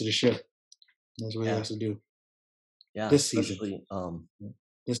 carrying us to the ship. That's what he has to do. Yeah, this season.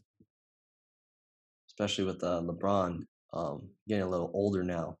 Especially with LeBron getting a little older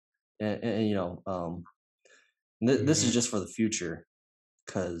now, and this is just for the future,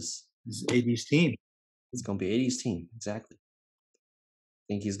 because it's AD's team. It's going to be AD's team, exactly. I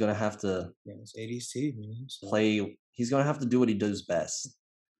think he's going to have to it's AD's team, man. Play. He's going to have to do what he does best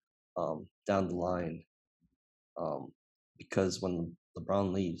down the line, because when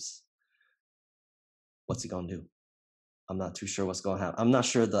LeBron leaves, what's he going to do? I'm not too sure what's going to happen. I'm not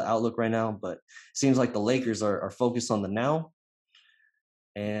sure the outlook right now, but it seems like the Lakers are focused on the now.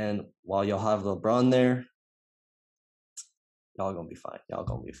 And while y'all have LeBron there, y'all going to be fine. Y'all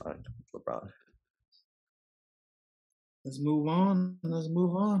going to be fine with LeBron. Let's move on.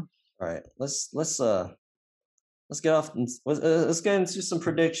 All right. Let's get off. Let's get into some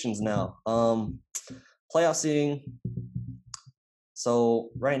predictions now. Playoff seeding. So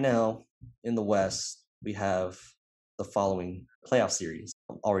right now in the West, we have the following playoff series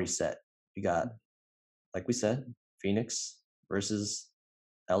already set. We got, like we said, Phoenix versus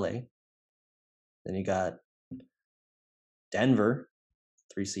LA. Then you got Denver,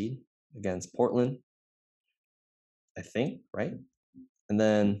 3 seed, against Portland, I think, right? And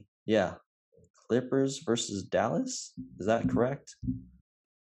then, Clippers versus Dallas. Is that correct?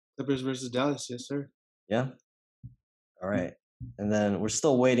 Clippers versus Dallas, yes, sir. Yeah? All right. And then we're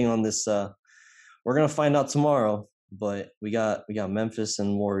still waiting on this. We're going to find out tomorrow, but we got Memphis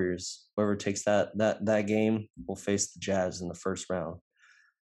and Warriors. Whoever takes that game will face the Jazz in the first round.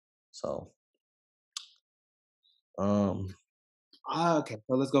 So, Okay,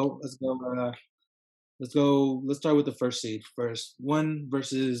 so let's go. Let's go. Let's start with the first seed first. One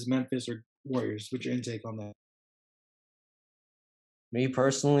versus Memphis or Warriors. What's your intake on that? me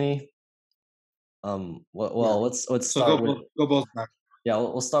personally, Yeah. let's So start with go both back. yeah,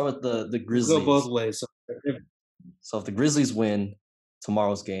 we'll start with the Let's go both Grizzlies. ways. So if the Grizzlies win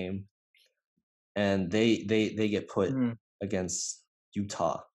tomorrow's game and they get put Mhm, against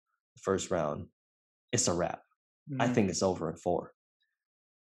Utah the first round, it's a wrap. I mhm, think it's over in 4.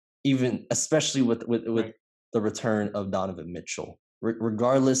 Even especially with right. the return of Donovan Mitchell.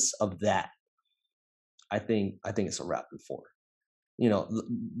 Regardless of that, I think it's a wrap in 4.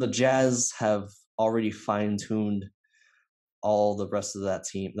 The Jazz have already fine-tuned all the rest of that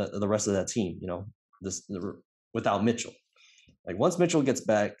team, the rest of that team, without Mitchell. Like once Mitchell gets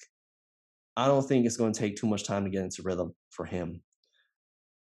back, I don't think it's going to take too much time to get into rhythm for him.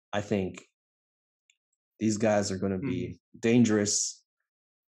 I think these guys are going to Mhm, be dangerous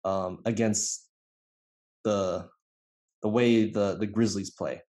against the way the Grizzlies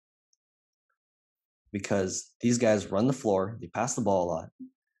play, because these guys run the floor, they pass the ball a lot,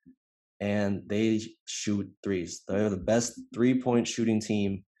 and they shoot threes. They're the best 3-point shooting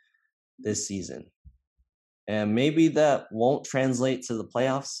team this season. And maybe that won't translate to the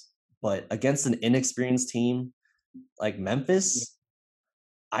playoffs, but against an inexperienced team like yeah, Memphis,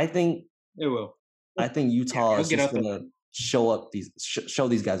 I think it will. I think Yeah, Utah he'll is get just out there. gonna show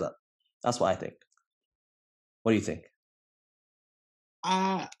these guys up. That's what I think. What do you think?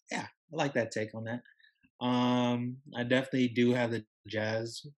 Yeah, I like that take on that. I definitely do have the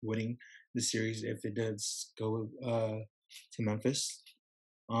Jazz winning the series if it does go to Memphis.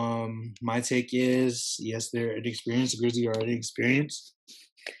 My take is yes, they're inexperienced. The Grizzlies are inexperienced,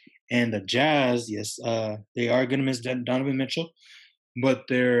 and the Jazz, yes, they are going to miss Donovan Mitchell, but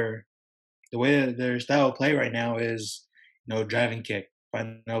the way that their style of play right now is, driving kick,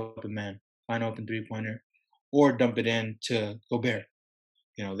 find an open man, find an open 3-pointer, or dump it in to Gobert.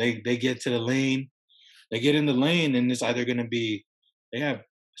 They get to the lane, they get in the lane, and it's either going to be they have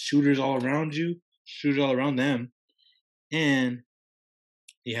shooters all around you, shooters all around them, and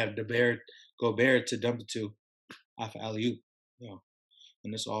you have Gobert to dump it to off alley oop. You know,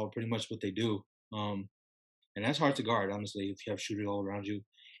 and that's all pretty much what they do. Um, and that's hard to guard, honestly, if you have shooters all around you,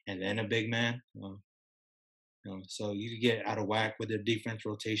 and then a big man. So you could get out of whack with their defense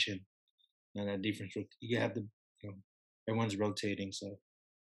rotation, and that defense you have everyone's rotating, so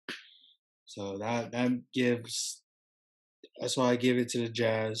that gives. That's why I give it to the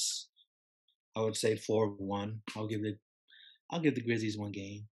Jazz. I would say 4-1. I'll give the Grizzlies one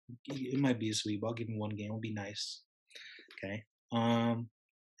game. It might be a sweep. I'll give them one game. It'll be nice. Okay. And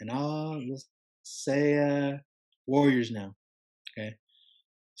let's say Warriors now. Okay.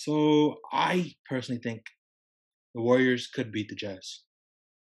 So I personally think the Warriors could beat the Jazz.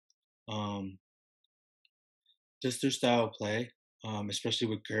 Um, just their style of play, especially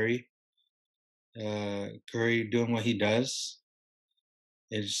with Curry. Curry doing what he does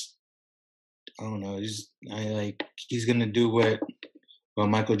is, I don't know. He's gonna do what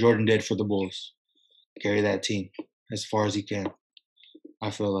Michael Jordan did for the Bulls. Carry that team as far as he can.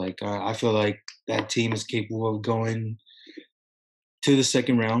 I feel like that team is capable of going to the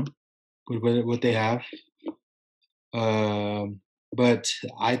second round with what they have. But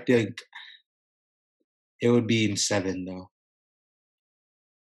I think it would be in 7 though.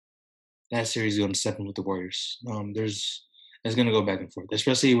 That series is going to 7 with the Warriors. It's going to go back and forth,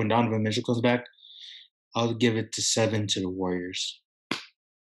 especially when Donovan Mitchell comes back. I'll give it to 7 to the Warriors.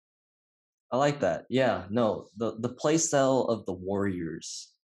 I like that. Yeah, no, the play style of the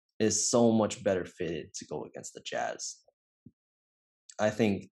Warriors is so much better fitted to go against the Jazz, I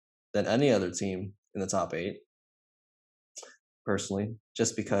think, than any other team in the top 8. Personally,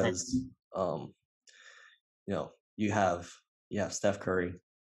 just Right. because um, you have Steph Curry,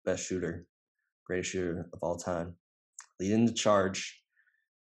 best shooter, greatest shooter of all time, leading the charge,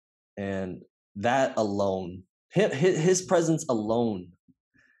 and that alone, his presence alone,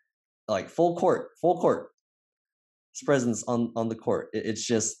 like full court, his presence on the court, it's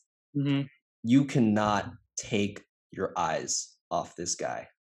just Mm-hmm. you cannot take your eyes off this guy,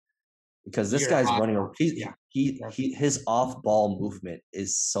 because this You're guy's hot. running. Yeah. His off ball movement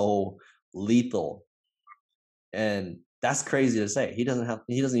is so lethal, and that's crazy to say. He doesn't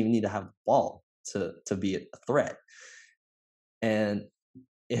even need to have the ball to be a threat. And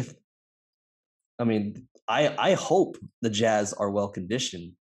if I hope the Jazz are well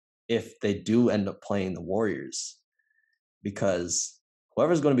conditioned if they do end up playing the Warriors, because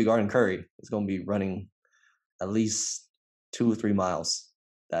whoever's going to be guarding Curry is going to be running at least 2 or 3 miles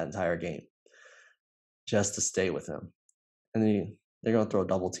that entire game just to stay with him. And then they're going to throw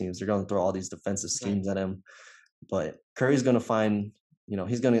double teams. They're going to throw all these defensive schemes at him. But Curry's going to find,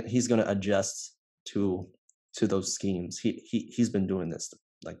 he's going to adjust to those schemes. He's been doing this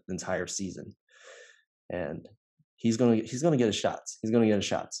like the entire season, and he's going to get his shots. He's going to get his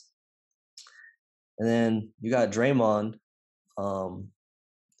shots. And then you got Draymond,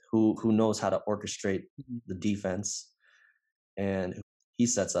 who knows how to orchestrate the defense, and he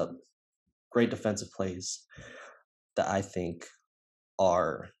sets up great defensive plays that I think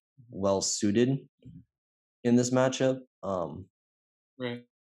are well suited in this matchup. Right.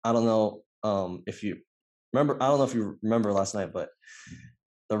 I don't know if you remember. I don't know if you remember last night, but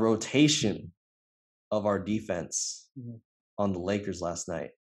the rotation of our defense on the Lakers last night,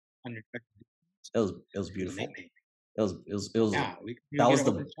 it was beautiful. It was Yeah, that was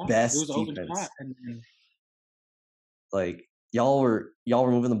the best defense. Like y'all were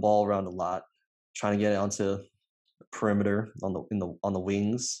moving the ball around a lot, trying to get it onto the perimeter on the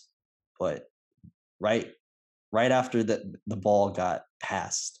wings, but right after the ball got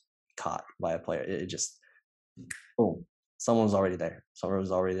caught by a player, it just boom, someone was already there. Someone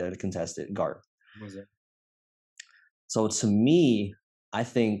was already there to contest it, guard. Was it? So to me, I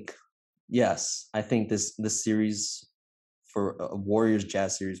think this series for a Warriors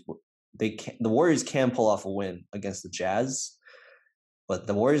Jazz series, the Warriors can pull off a win against the Jazz, but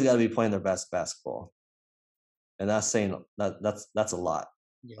the Warriors got to be playing their best basketball, and that's saying that's a lot.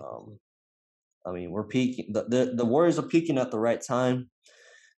 Yeah. I mean, we're peaking. The Warriors are peaking at the right time.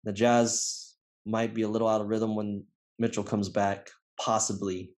 The Jazz might be a little out of rhythm when Mitchell comes back,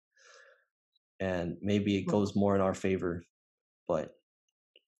 possibly, and maybe it goes more in our favor. But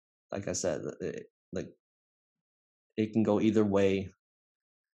like I said, it can go either way,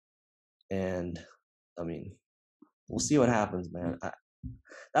 and I mean, we'll see what happens, man.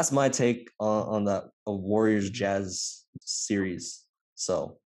 That's my take on the Warriors Jazz series.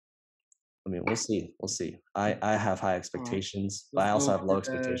 So, I mean, we'll see. We'll see. I have high expectations, but I also have low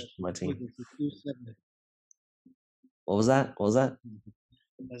expectations for my team. What was that?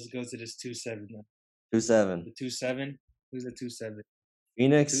 Let's go to this 2-7. 2-7. The 2-7. Who's the 2-7?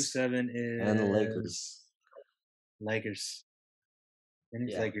 Phoenix. 2-7 is and the Lakers. Lakers.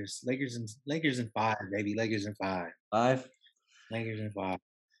 Phoenix, Yeah. Lakers in 5, baby. Lakers in 5. 5. Lakers in 5.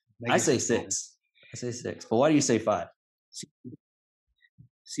 I say 6. But why do you say 5?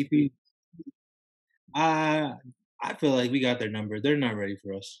 CP. I feel like we got their number. They're not ready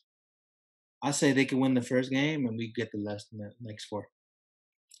for us. I say they can win the first game and we get the next 4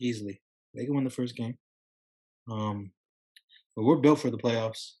 easily. They can win the first game. But we're built for the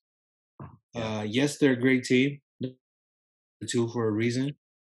playoffs. Yeah. Yes, they're a great team. The 2 for a reason.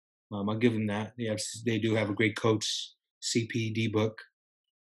 I'll give them that. They do have a great coach, CPD book.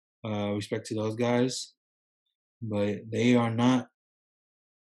 Respect to those guys, but they are not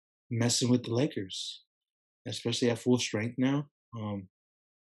messing with the Lakers, especially at full strength now.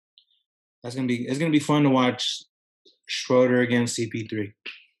 It's gonna be fun to watch Schroeder against CP3.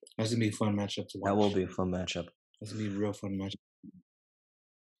 That's gonna be a fun matchup to watch. That will be a fun matchup. That's gonna be a real fun matchup.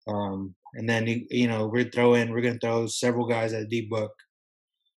 And then we're gonna throw several guys at D book,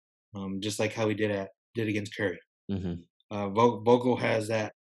 just like how we did against Curry. Mm-hmm. Vogel has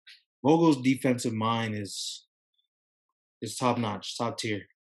that. Vogel's defensive mind is top notch, top tier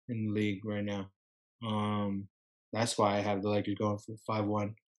in the league right now. That's why I have the Lakers going for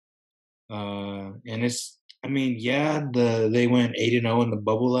 5-1. And they went 8-0 in the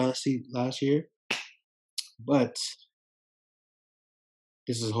bubble last year, but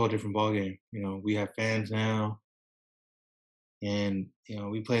this is a whole different ballgame. We have fans now, and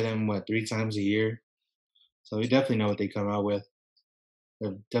we play them 3 times a year, so we definitely know what they come out with.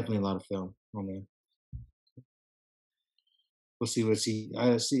 There's definitely a lot of film on there. We'll see what see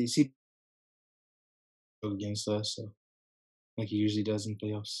against us, so like he usually does in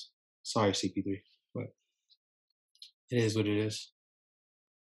playoffs. Sorry, CP3, but it is what it is.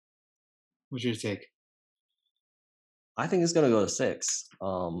 What's your take? I think it's gonna go to 6.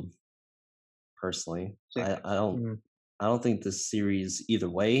 Personally, 6. I don't think this series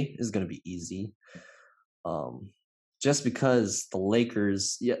either way is gonna be easy. Just because the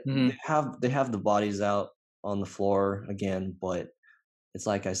Lakers, they have the bodies out on the floor again, but it's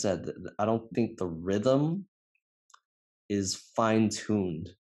like I said, I don't think the rhythm is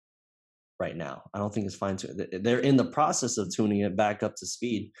fine-tuned right now. I don't think it's fine-tuned. They're in the process of tuning it back up to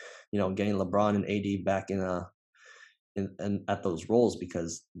speed, getting LeBron and AD back in at those roles,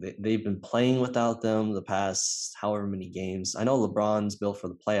 because they've been playing without them the past however many games. I know LeBron's built for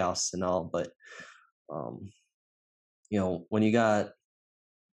the playoffs and all, but when you got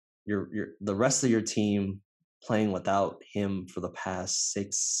your the rest of your team playing without him for the past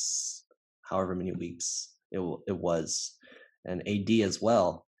 6, however many weeks it was, and AD as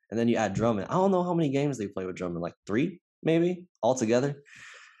well. And then you add Drummond. I don't know how many games they play with Drummond, like 3 maybe altogether.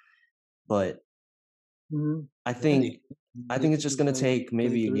 But Mhm. I I think think I they think it's just gonna play take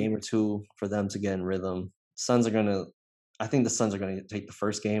maybe a 3. game or 2 for them to get in rhythm. Suns are gonna I think the Suns are gonna take the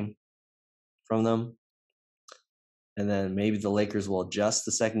first game from them, and then maybe the Lakers will adjust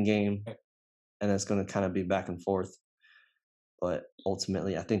the second game, and it's gonna kind of be back and forth. But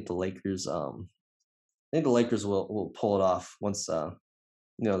ultimately, I think the Lakers will pull it off once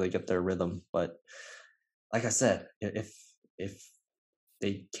they get their rhythm. But like I said, if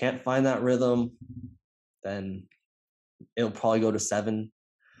they can't find that rhythm, then it'll probably go to 7.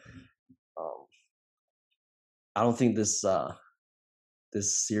 Um, I don't think this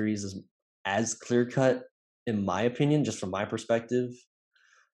series is as clear cut, in my opinion, just from my perspective.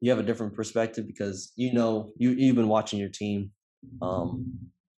 You have a different perspective because you've been watching your team.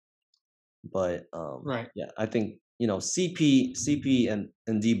 But Right. yeah, I think CP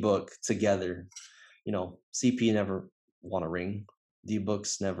and D Book together. CP never won a ring. D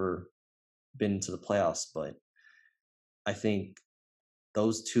Book's never been to the playoffs, but I think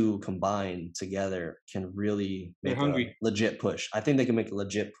those two combined together can really They're make a hungry. legit push. I think they can make a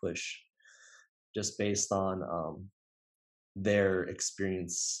legit push just based on their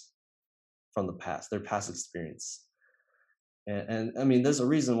experience from the past, their past experience. And I mean, there's a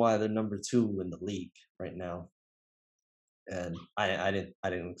reason why they're number 2 in the league right now. And I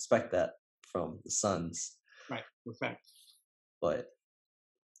didn't expect that from the Suns, Right. For fact. but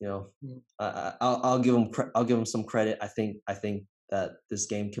Mhm. I'll give them some credit. I think that this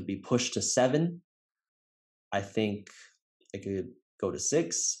game could be pushed to 7. I think it could go to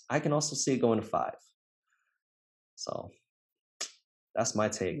 6. I can also see it going to 5. So that's my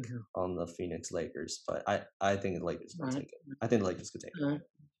take Mhm. on the Phoenix Lakers. But I think the Lakers All will right. take it. I think the Lakers could take it. All right.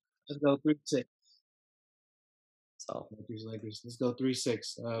 Let's go 3-6. So Lakers. Let's go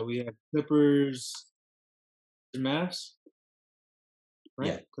 3-6. We have Clippers, Mavs, right?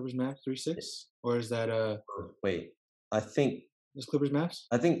 yeah. Clippers, Mavs, 3-6, or is that Wait, I think is Clippers, Mavs?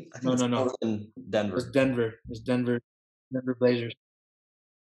 I think I think No, it's no, no. Portland, It's Denver. Denver. It's Denver. Denver Blazers.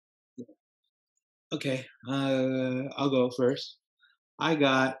 Okay. I'll go first. I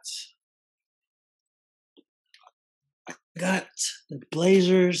got the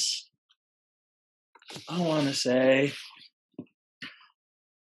Blazers. I want to say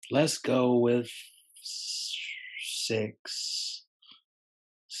let's go with 6.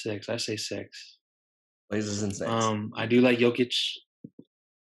 6. I say 6. Blazers and 6. I do like Jokic.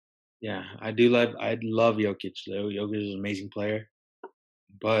 Yeah, I love Jokic. Jokic is an amazing player,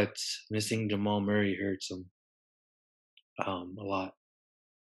 but missing Jamal Murray hurts him a lot.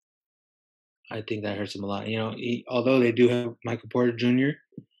 I think that hurts him a lot. Although they do have Michael Porter Jr.,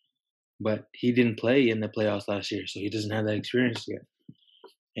 but he didn't play in the playoffs last year, so he doesn't have that experience yet.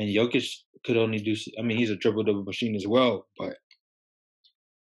 And Jokic could only do. I mean, he's a triple double machine as well, but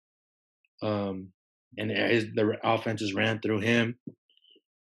and the offenses ran through him.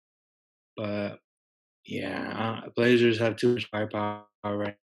 But yeah, Blazers have too much firepower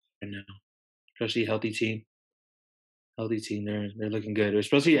right now, especially healthy team. Healthy team, they're looking good.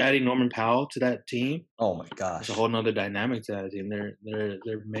 Especially adding Norman Powell to that team. Oh my It's a gosh. whole nother dynamic to that team.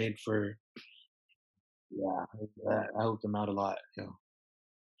 They're made for. Yeah, I helped them out a lot.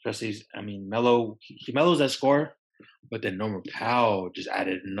 Especially, I mean, Melo's that scorer, but then Norman Powell just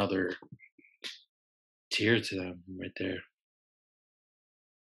added another tier to them right there.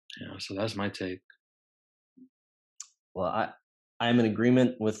 So that's my take. Well, I'm in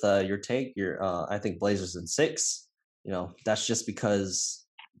agreement with your take. I think Blazers in 6. That's just because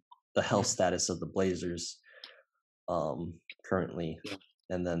the health status of the Blazers currently, Yeah.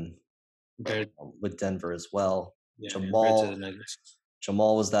 and then Compared, with Denver as well. compared to the Nuggets.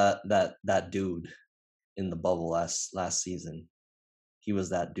 Jamal was that dude in the bubble last season. He was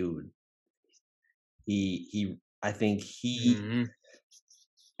that dude. I think he Mm-hmm.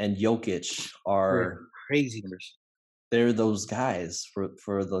 and Jokic are Crazy numbers. they're those guys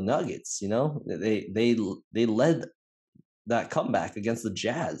for the Nuggets. They led that comeback against the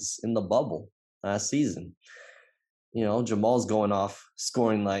Jazz in the bubble last season. Jamal's going off,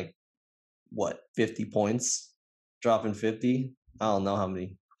 scoring like 50 points, dropping 50. I don't know how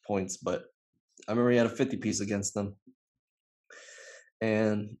many points, but I remember he had a 50 piece against them.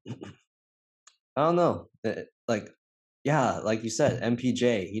 And I don't know, like you said,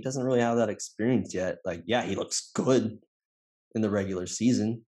 MPJ, he doesn't really have that experience yet. Like, yeah, he looks good in the regular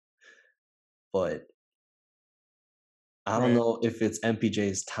season, but I don't Right. know if it's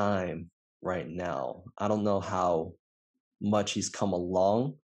MPJ's time right now. I don't know how much he's come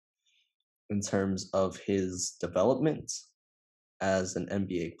along in terms of his development as an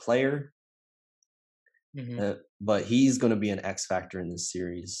NBA player. Hmm. But he's going to be an X factor in this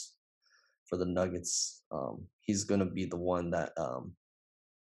series for the Nuggets. He's going to be the one that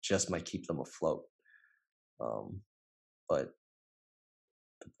just might keep them afloat. But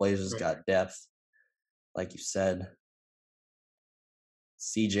the Blazers Right. got depth, like you said.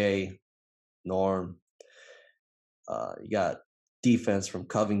 CJ, Norm. You got defense from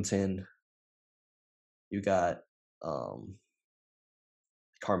Covington. You got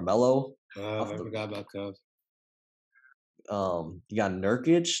Carmelo. I forgot about Cubs. You got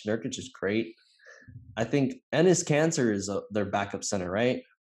Nurkic. Nurkic is great. I think Ennis Cancer is their backup center, right?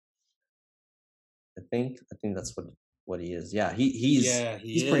 I think that's what he is. Yeah, he's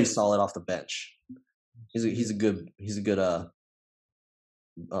pretty is. solid off the bench. He's a good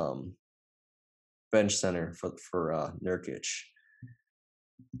um bench center for Nurkic.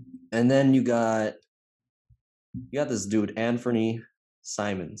 And then you got this dude Anthony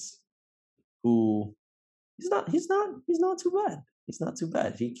Simons, who he's not too bad. He's not too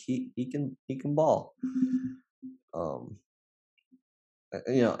bad. He can ball. And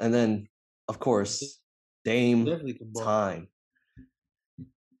then of course Dame Time.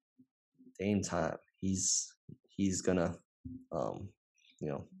 Dame Time. He's gonna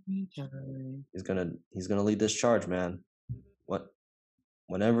he's gonna lead this charge, man.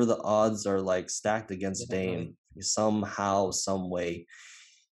 Whenever the odds are like stacked against Dame, somehow, some way,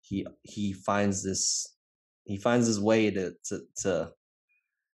 he finds his way to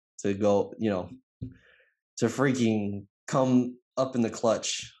go, to freaking come up in the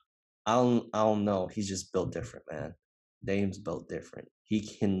clutch. I don't know. He's just built different, man. Dame's built different. He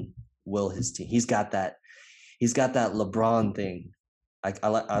can will his team. He's got that LeBron thing. I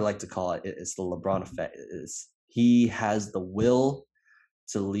like to call it. It's the LeBron effect. He has the will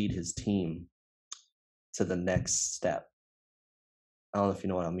to lead his team to the next step. I don't know if you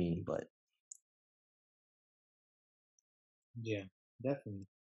know what I mean, but yeah, definitely.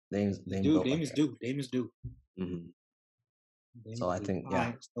 Dame is due. Dame is due. Mm-hmm. So I think All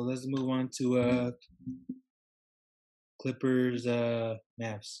right, so let's move on to Clippers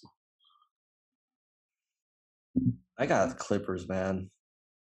Mavs. I got the Clippers, man.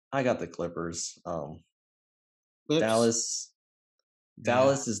 I got the Clippers. Dallas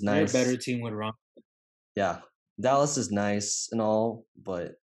is nice. They're a better team with Ron. Yeah, Dallas is nice and all,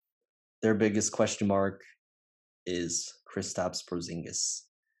 but their biggest question mark is Kristaps Porzingis.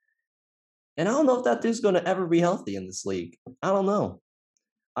 And I don't know if that dude's going to ever be healthy in this league. I don't know.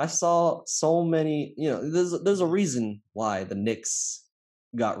 I saw so many, there's a reason why the Knicks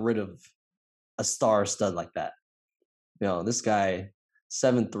got rid of a star stud like that. This guy,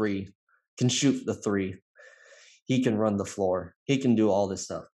 7'3", can shoot the three. He can run the floor. He can do all this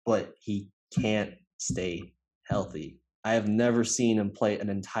stuff, but he can't stay healthy. I have never seen him play an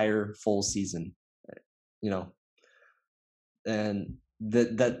entire full season, and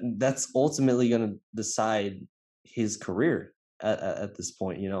that's ultimately going to decide his career at this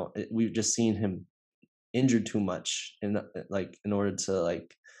point. We've just seen him injured too much in order to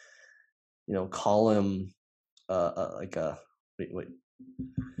call him wait,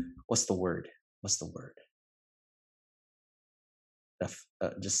 what's the word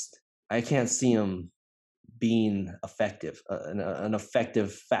just I can't see him being effective, an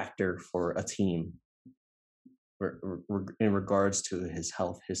effective factor for a team in regards to his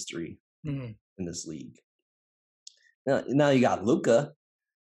health history in this league. Now you got Luka.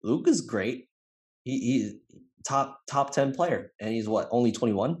 Luka's great. He's top 10 player, and he's what, only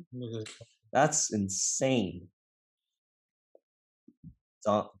 21? That's insane.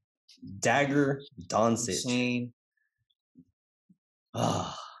 Dagger Doncic. Insane.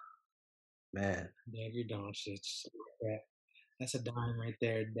 Oh, man. Dagger Doncic. Yeah. That's a dime right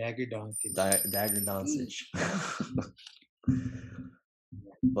there. Dagger Doncic. Dagger Doncic.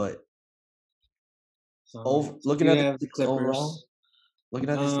 But looking at the Clippers overall,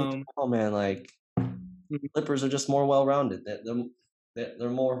 man, Clippers are just more well-rounded. They're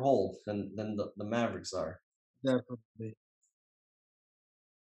more whole than the Mavericks are. Definitely.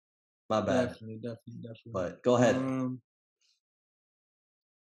 My bad. Definitely. But go ahead.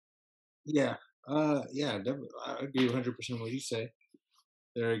 Yeah, definitely. I agree 100% what you say.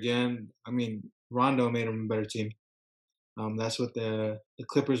 There again, I mean, Rondo made them a better team. That's what the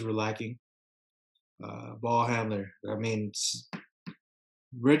Clippers were lacking. Ball handler. I mean,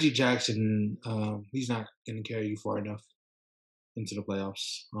 Reggie Jackson, he's not going to carry you far enough into the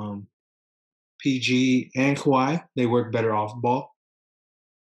playoffs. PG and Kawhi, they work better off ball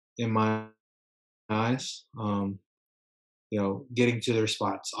in my eyes. Getting to their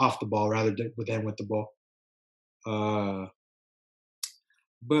spots off the ball rather than with the ball. Uh,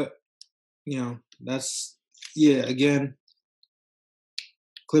 but that's again,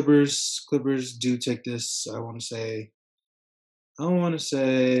 Clippers do take this. I don't want to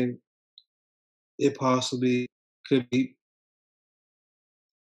say it possibly could be,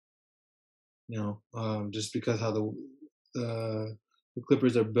 just because how the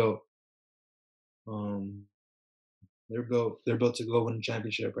Clippers are built. Um, they're built to go win a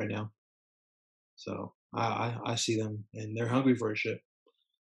championship right now. So I see them, and they're hungry for a ship.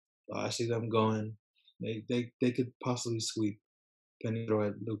 So I see them going. They could possibly sweep Penny throw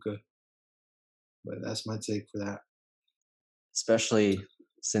at Luca, but that's my take for that. Especially Let's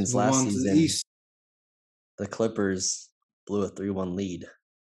since move last on to the season, East. the Clippers blew a 3-1 lead.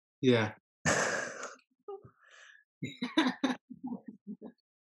 Yeah.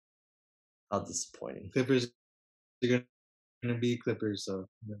 How disappointing. Clippers are going to be Clippers, so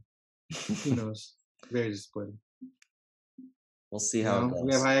who knows? Very disappointing. We'll see how it goes.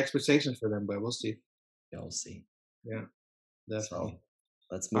 We have high expectations for them, but we'll see. Yeah, we'll see. Yeah, definitely. So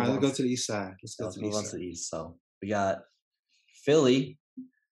let's move on. Let's go to the East side. Let's move on to the East. So we got Philly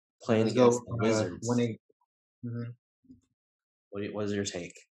playing against the Wizards. Mm-hmm. What is your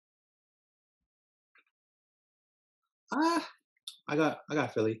take? I got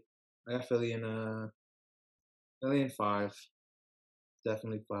Philly. I got Philly in 5.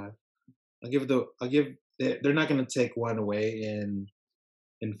 Definitely 5. They're not going to take one away in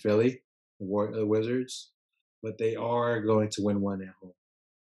Philly, the Wizards, but they are going to win one at home.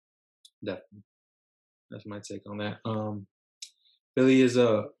 Definitely. That's my take on that. Philly is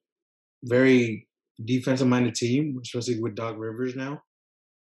a very defensive-minded team, especially with Doc Rivers now.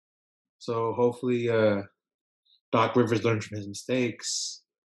 So hopefully Doc Rivers learns from his mistakes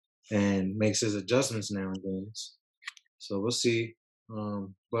and makes his adjustments now and then. So we'll see.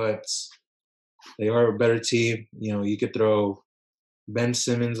 But they are a better team. You could throw Ben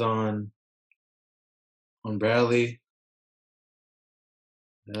Simmons on Bradley.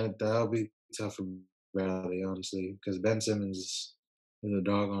 That'll be tough for Bradley, honestly, because Ben Simmons is a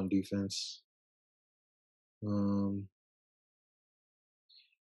dog on defense. And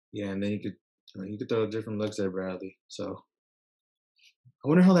then you could throw different looks at Bradley. So I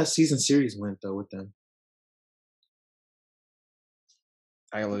wonder how that season series went though with them.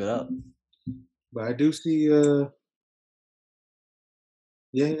 I can look it up. But I do see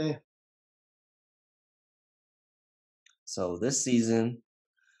yeah. So this season,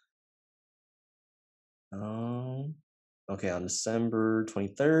 okay, on December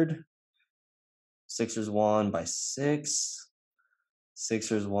 23rd, Sixers won by 6.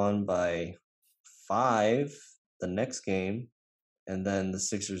 Sixers won by 5 the next game, and then the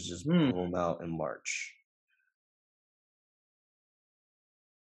Sixers just blew them out in March.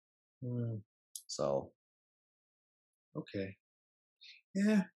 So, okay,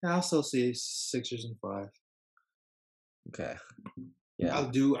 yeah, I also see Sixers in 5. Okay, yeah, I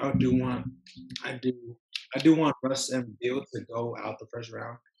do want Russ and Beal to go out the first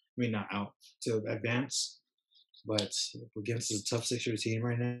round. I mean, not out, to advance. But against a tough Sixers team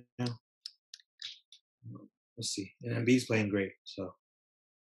right now, we'll see. And Embiid's playing great, so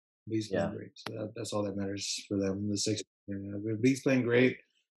Embiid's playing great. So that's all that matters for them. The Sixers. If Embiid's playing great,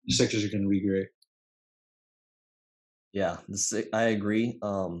 the Sixers are going to be great. Yeah, I agree.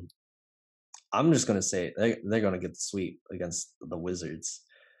 I'm just gonna say they're gonna get the sweep against the Wizards.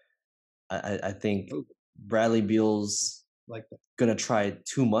 I think Bradley Beal's gonna try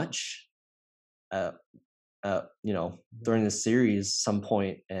too much, during the series some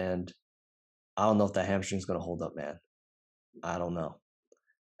point, and I don't know if that hamstring's gonna hold up, man. I don't know.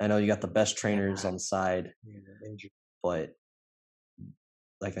 I know you got the best trainers on the side, but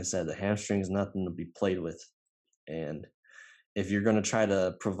like I said, the hamstring is nothing to be played with, and if you're gonna try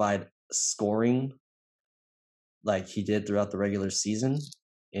to provide scoring like he did throughout the regular season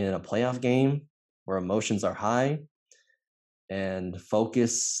in a playoff game where emotions are high and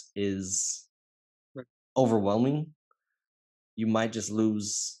focus is overwhelming, you might just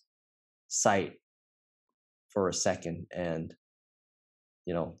lose sight for a second, and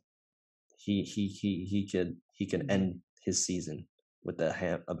he could end his season with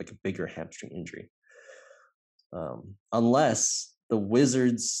a bigger hamstring injury, unless the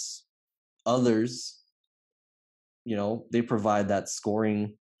Wizards others they provide that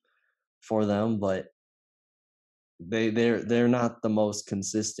scoring for them, but they're not the most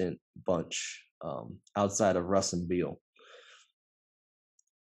consistent bunch outside of Russ and Beal.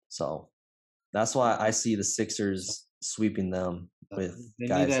 So that's why I see the Sixers sweeping them with They need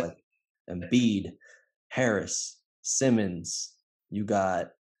guys that. like Embiid, Harris, Simmons. You got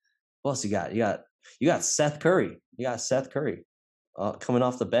who else? You got Seth Curry. You got Seth Curry coming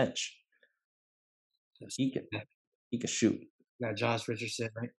off the bench. He can shoot. You got Josh Richardson,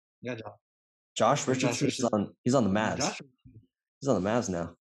 right? You got Josh Richardson. He's on the Mavs. Josh. He's on the Mavs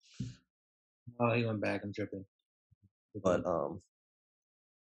now. Oh, he went back. I'm tripping.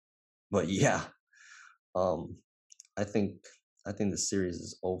 But yeah, I think the series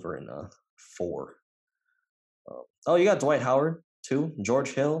is over in 4. Oh, you got Dwight Howard too,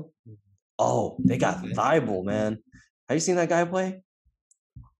 George Hill. Oh, they got Thibault, man. Have you seen that guy play?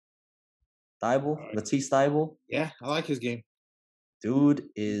 Thibault, Matisse Thibault. Yeah, I like his game. Dude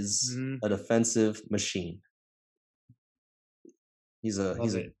is a defensive machine. He's a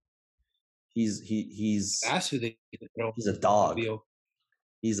dog.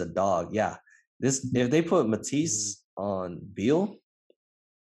 He's a dog. Yeah. If they put Matisse on Beal,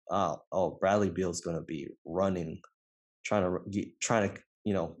 Bradley Beal's gonna be running, trying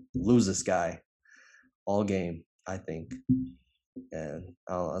to lose this guy all game, I think, and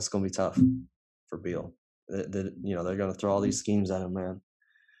that's gonna be tough for Beal. They're gonna throw all these schemes at him, man.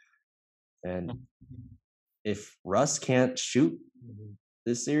 And if Russ can't shoot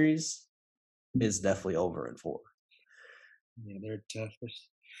this series, it's definitely over in 4. Yeah, they're tough.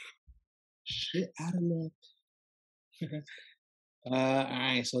 Shit out of luck. All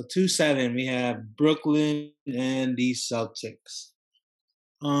right, so 2-7, we have Brooklyn and the Celtics.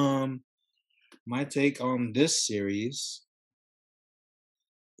 My take on this series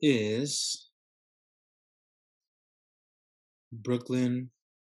is Brooklyn.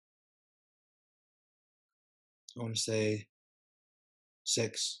 I want to say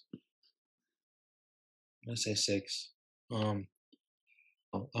 6. Let's say 6.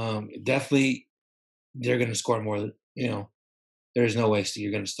 Definitely, they're going to score more. There's no way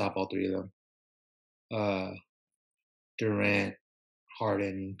you're going to stop all 3 of them. Durant,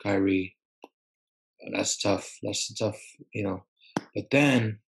 Harden, Kyrie. That's tough. That's tough. But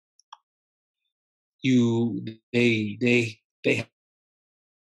then they have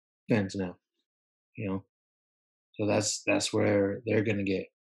fans now. So that's where they're going to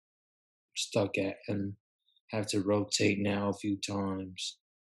get stuck at and have to rotate now a few times.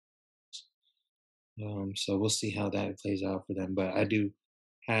 So we'll see how that plays out for them. But I do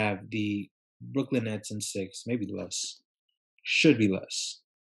have the Brooklyn Nets in 6, maybe less. Should be less.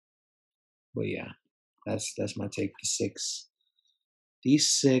 But yeah, that's my take. The 6.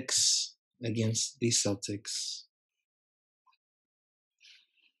 These 6 against the Celtics.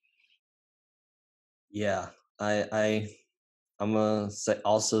 Yeah, I'm gonna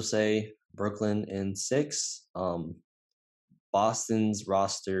say Brooklyn in 6. Boston's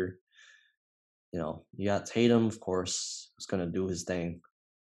roster, you got Tatum, of course, who's gonna do his thing,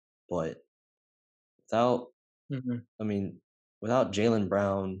 but without Jaylen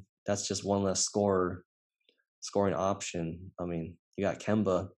Brown, that's just one less scoring option. You got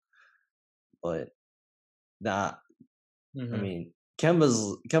Kemba, but that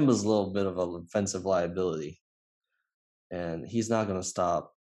Kemba's a little bit of a defensive liability, and he's not going to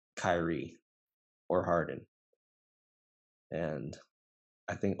stop Kyrie or Harden. And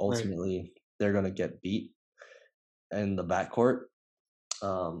I think ultimately they're going to get beat in the backcourt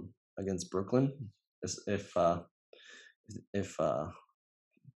against Brooklyn if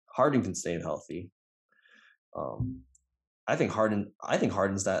Harden can stay healthy. I think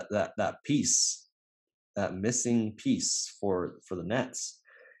Harden's that piece, that missing piece for the Nets.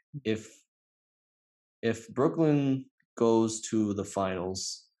 If Brooklyn goes to the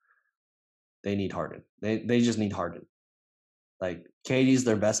finals, they need Harden. They just need Harden. Like, KD's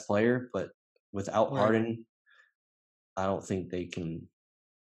their best player, but without Harden, I don't think they can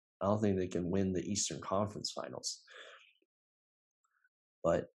win the Eastern Conference Finals.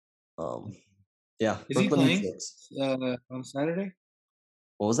 But yeah, is Brooklyn he playing on Saturday?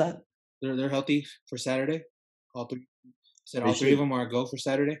 What was that? They're healthy for Saturday. All 3. Said all 3 of them are a go for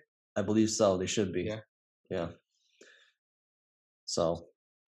Saturday. I believe so. They should be. Yeah. So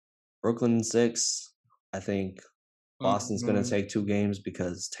Brooklyn 6. I think Boston's going to take 2 games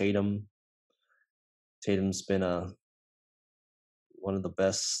because Tatum's been one of the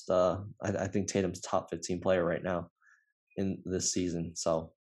best. I think Tatum's top 15 player right now in this season.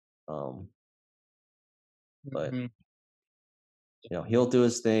 So, but he'll do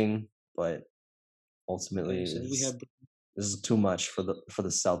his thing. But ultimately, this is too much for the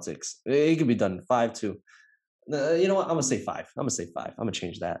Celtics. It could be done 5-2. You know what? I'm gonna say 5. I'm gonna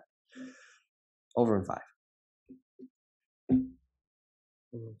change that. Over in 5.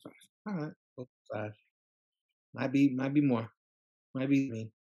 All right. 5. Might be more. Might be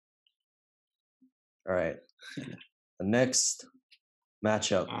me. All right. The next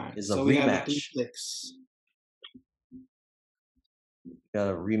matchup All right. is a So we have a rematch. 3-6. Got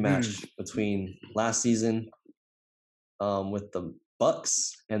a rematch between last season with the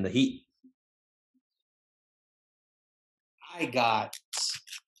Bucks and the Heat. I got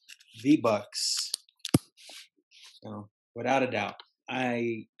the Bucks. So, without a doubt.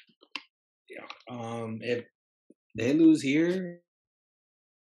 If they lose here,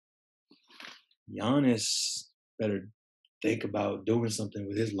 Giannis better think about doing something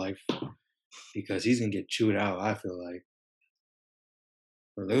with his life because he's gonna get chewed out. I feel like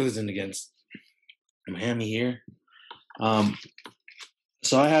for losing against Miami here.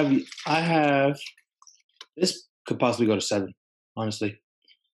 So I have this could possibly go to 7. Honestly,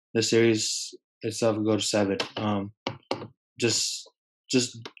 this series itself could go to 7. Just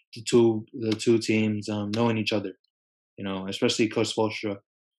the two teams knowing each other. Especially Coach Spoelstra.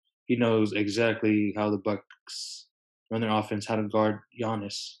 He knows exactly how the Bucks run their offense, how to guard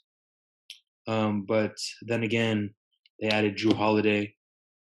Giannis. But then again, they added Drew Holiday,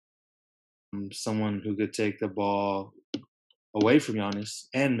 someone who could take the ball away from Giannis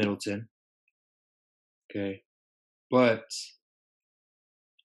and Middleton. Okay, but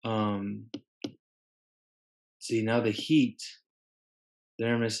see now the Heat,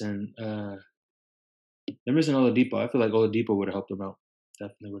 they're missing Oladipo. I feel like Oladipo would have helped them out.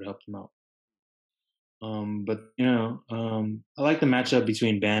 Definitely would have helped them out. But I like the matchup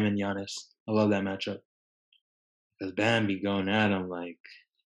between Bam and Giannis. I love that matchup because Bam be going at him like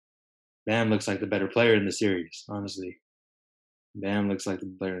Bam looks like the better player in the series. Honestly, Bam looks like the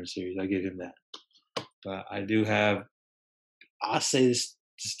player in the series. I give him that. But I say this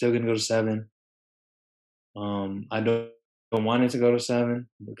is still gonna go to 7. I don't want it to go to 7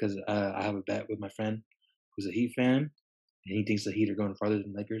 because I have a bet with my friend who's a Heat fan, and he thinks the Heat are going farther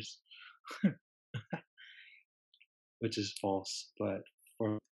than Lakers, which is false. But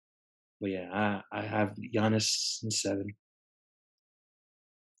yeah, I have Giannis in 7.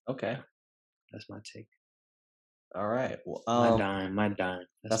 Okay. That's my take. All right. Well, My dime.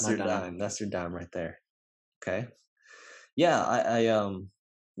 That's your dime. That's your dime right there. Okay. Yeah, I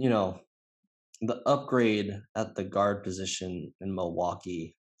the upgrade at the guard position in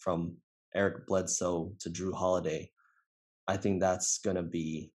Milwaukee from Eric Bledsoe to Drew Holiday, I think that's gonna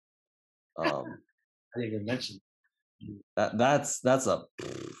be I didn't even mention. that's a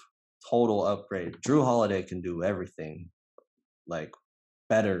total upgrade. Drew Holiday can do everything like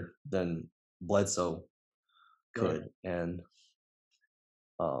better than Bledsoe could, and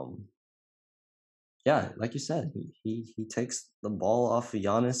yeah, like you said, he takes the ball off of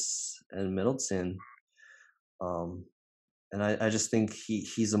Giannis and Middleton, and I just think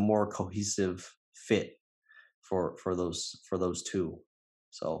he's a more cohesive fit for those two.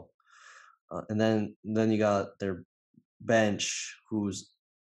 So, and then you got their bench, who's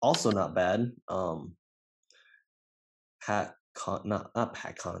also not bad. Not Pat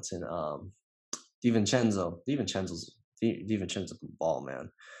Connaughton. DiVincenzo's a ball,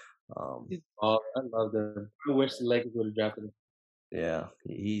 man. I love them. I wish the Lakers would have drafted him. Yeah,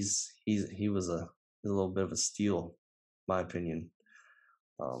 he was a little bit of a steal, my opinion.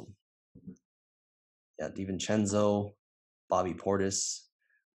 Yeah, DiVincenzo, Bobby Portis,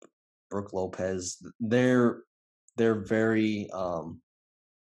 Brooke Lopez. They're very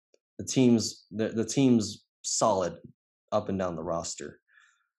the team's solid up and down the roster.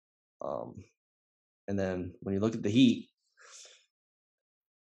 And then when you look at the Heat,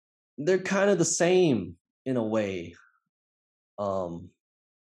 they're kind of the same in a way. I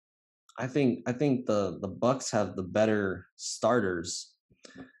think the Bucks have the better starters,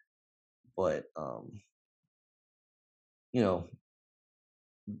 but you know,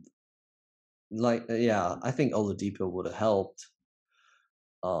 I think Oladipo would have helped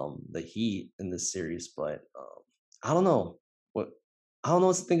the Heat in this series, but I don't know I don't know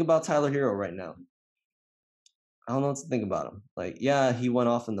what to think about Tyler Hero right now. I don't know what to think about him. Like, yeah, he went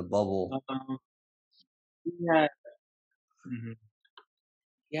off in the bubble. Yeah. Mhm.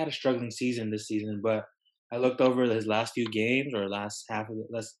 He had a struggling season this season, but I looked over his last few games or last half of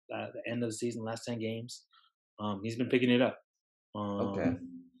the end of the season, last 10 games. He's been picking it up. Okay.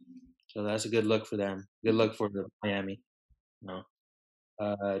 So that's a good look for them. Good look for the Miami. No.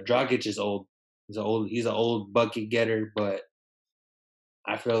 Dragic is old. He's an old bucket getter, but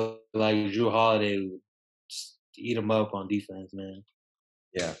I feel like Drew Holiday would just eat him up on defense, man.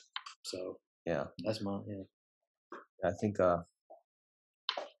 Yeah. So yeah, that's my I think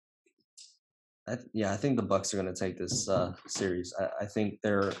I think the Bucks are going to take this series. I think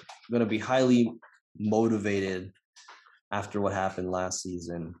they're going to be highly motivated after what happened last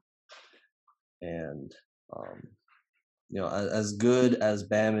season, and um, as good as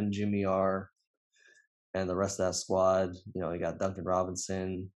Bam and Jimmy are, and the rest of that squad, you got Duncan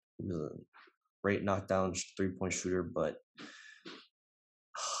Robinson, who's a great knockdown 3-point shooter, but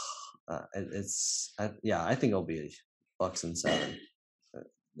I think it'll be Bucks in 7.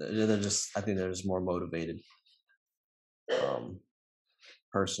 I think they're just more motivated.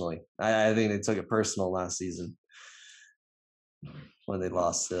 Personally, I think they took it personal last season when they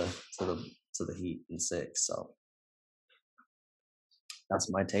lost to the Heat in 6. So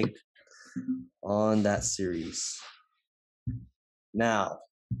that's my take on that series. Now,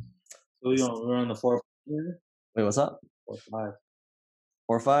 so we're on the 4. Wait, what's up? 4-5.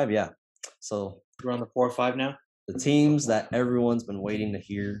 4-5, yeah. So we're on the 4-5 now. The teams that everyone's been waiting to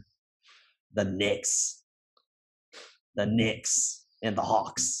hear: the Knicks, and the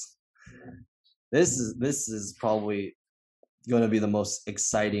Hawks. This is probably going to be the most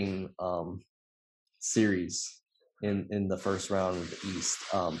exciting series in the first round of the East.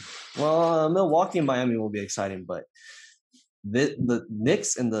 Milwaukee and Miami will be exciting, but the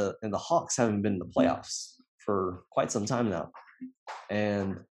Knicks and the Hawks haven't been in the playoffs for quite some time now,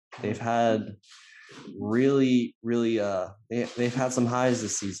 and they've had they've had some highs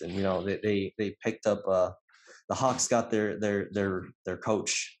this season. They picked up the Hawks got their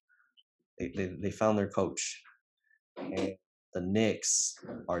coach. They found their coach, and the Knicks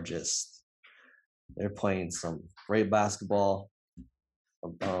are they're playing some great basketball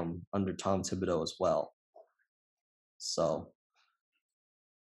under Tom Thibodeau as well. So,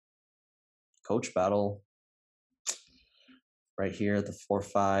 coach battle right here at the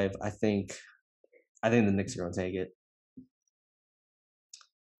 4-5. I think the Knicks are going to take it.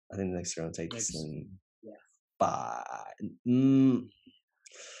 I think the Knicks are going to take this in 5.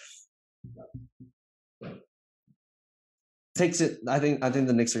 Takes it. I think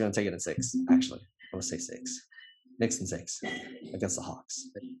the Knicks are going to take it in 6. Actually, I'm going to say 6. Knicks in 6 against the Hawks.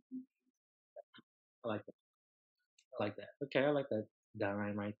 I like that. Okay, I like that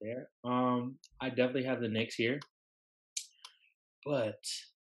line right there. I definitely have the Knicks here, but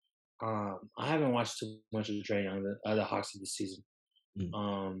I haven't watched too much of Trae Young, the Hawks of the season.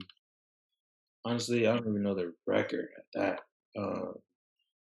 Honestly, I don't even know their record at that.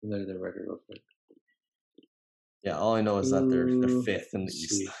 Look at their record real quick. Yeah, all I know is that they're 5th in the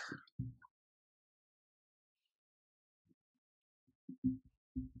East.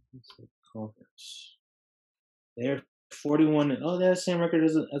 Conference. They're 41. Oh, they have the same record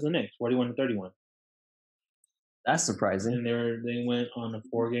as the Knicks, 41-31. That's surprising. And they went on a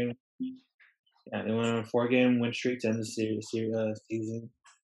 4-game. Yeah, they went on a 4-game win streak to end the season.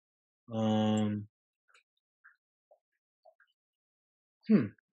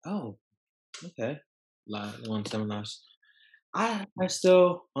 Oh, okay. 1-7 loss. I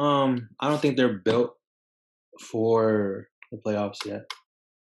still I don't think they're built for the playoffs yet.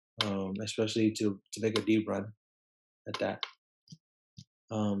 Especially to make a deep run at that.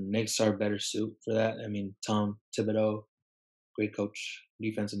 Knicks are better suit for that. I mean, Tom Thibodeau, great coach,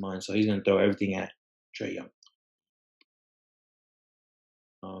 defensive mind, so he's gonna throw everything at Trae Young.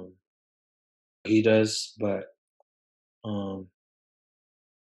 He does, but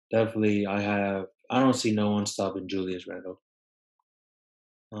definitely I don't see no one stopping Julius Randle.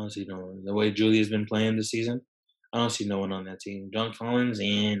 I don't see no one. The way Julius been playing this season, I don't see no one on that team. John Collins,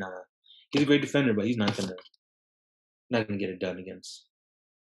 and he's a great defender, but he's not gonna get it done against.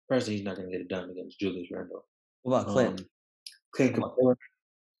 Personally, he's not gonna get it done against Julius Randle. What about Clint? Clint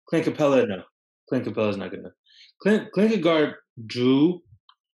Capella, no. Clint Capella's not gonna. Clint could guard Drew,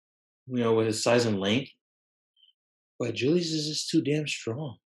 with his size and length, but Julius is just too damn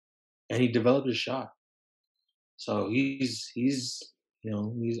strong, and he developed his shot. So he's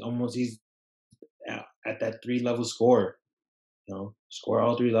at that 3-level score. Score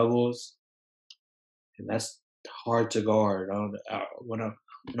all 3 levels, and that's hard to guard. When I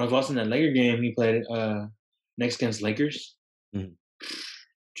was watching that Laker game, he played next against Lakers. Mm-hmm.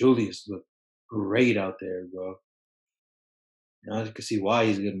 Julius looked great out there, bro. I can see why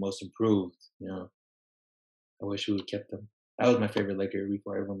he's getting most improved. I wish we would have kept him. That was my favorite Laker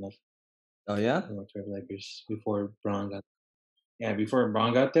before everyone left. Oh yeah, my favorite Lakers before Bron got. Yeah, before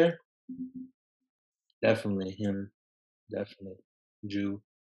Bron got there, definitely him. Definitely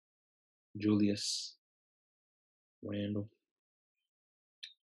Julius Randle.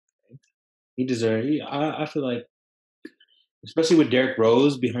 He deserves. I feel like, especially with Derrick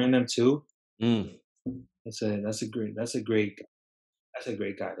Rose behind them too. That's a great. that's a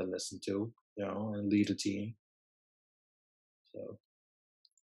great guy to listen to, and lead a team. So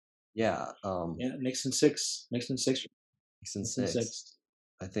Yeah. yeah, Knicks in six. Knicks in six. Knicks in Knicks in six. six.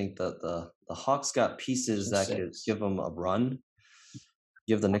 I think that the Hawks got pieces In that could six. give them a run,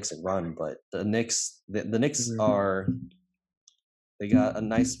 give the Knicks a run, but the Knicks Mhm. they got a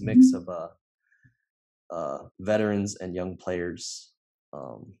nice mix of veterans and young players,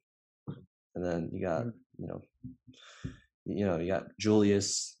 and then you got Mhm. you got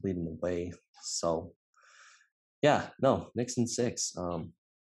Julius leading the way. So yeah, no, Knicks in six.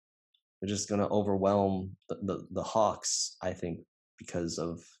 They're just gonna overwhelm the Hawks, I think, because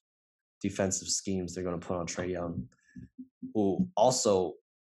of defensive schemes they're gonna put on Trae Young, who also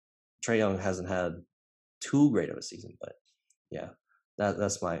Trae Young hasn't had too great of a season, but yeah,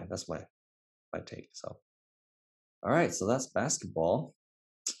 that's my take. So all right, so that's basketball.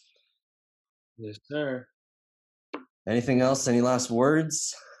 Yes, sir. Anything else? Any last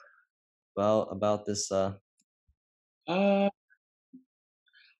words about this? Uh,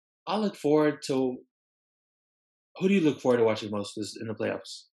 I look forward to. Who do you look forward to watching most in the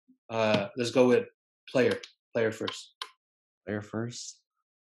playoffs? Let's go with player. Player first. Player first.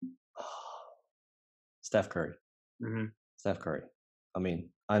 Steph Curry. Mm-hmm. Steph Curry. I mean,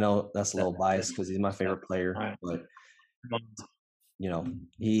 I know that's a little biased because he's my Steph. favorite player, All right. but Come on.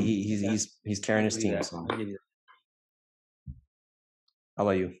 he's carrying his team. So I'll give you how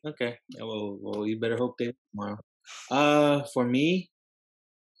about you? that. Okay. Yeah, well, you better hope they win tomorrow. For me,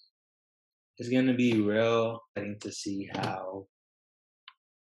 it's gonna be real exciting to see how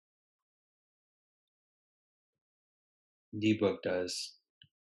D-Book does.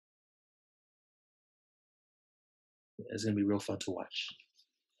 It's gonna be real fun to watch.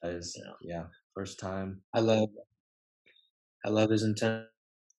 That is, yeah, first time. I love his intent,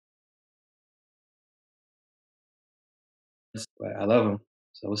 but I love him.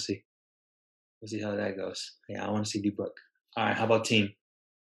 So we'll see. We'll see how that goes. Yeah, I want to see D-Book. All right. How about team?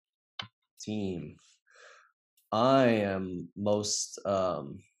 Team. I am most.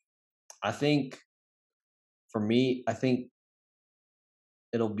 I think for me, I think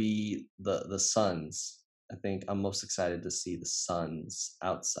it'll be the Suns. I think I'm most excited to see the Suns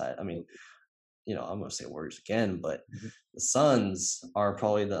outside. I mean, I'm gonna say Warriors again, but the Suns are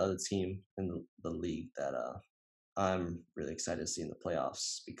probably the other team in the league that I'm really excited to see in the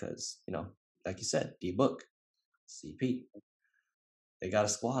playoffs because like you said, D Book, CP, they got a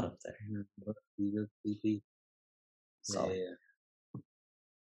squad up there. D-Book. So Yeah.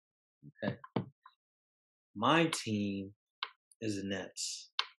 Okay. My team is the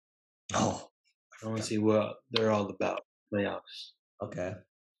Nets. oh, I want to see what they're all about. Playoffs. okay,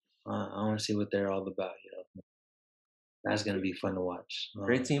 I want to see what they're all about. That's gonna be fun to watch.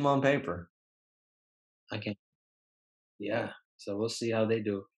 great team on paper. I can. Yeah. So we'll see how they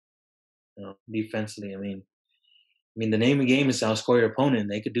do. Defensively. I mean, the name of the game is to outscore your opponent.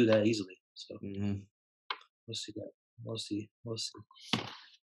 They could do that easily. So we'll see that. We'll see. We'll see.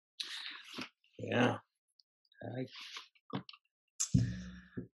 Yeah.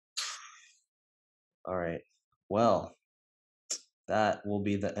 All right. Well, that will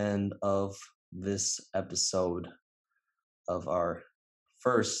be the end of this episode of our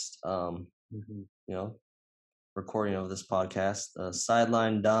first, recording of this podcast,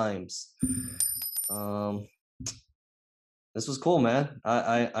 Sideline Dimes. This was cool, man.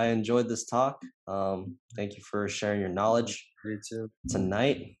 I enjoyed this talk. Thank you for sharing your knowledge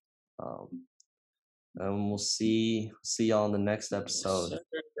tonight. And we'll see y'all in the next episode.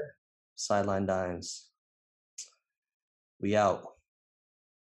 Sideline Dimes. We out.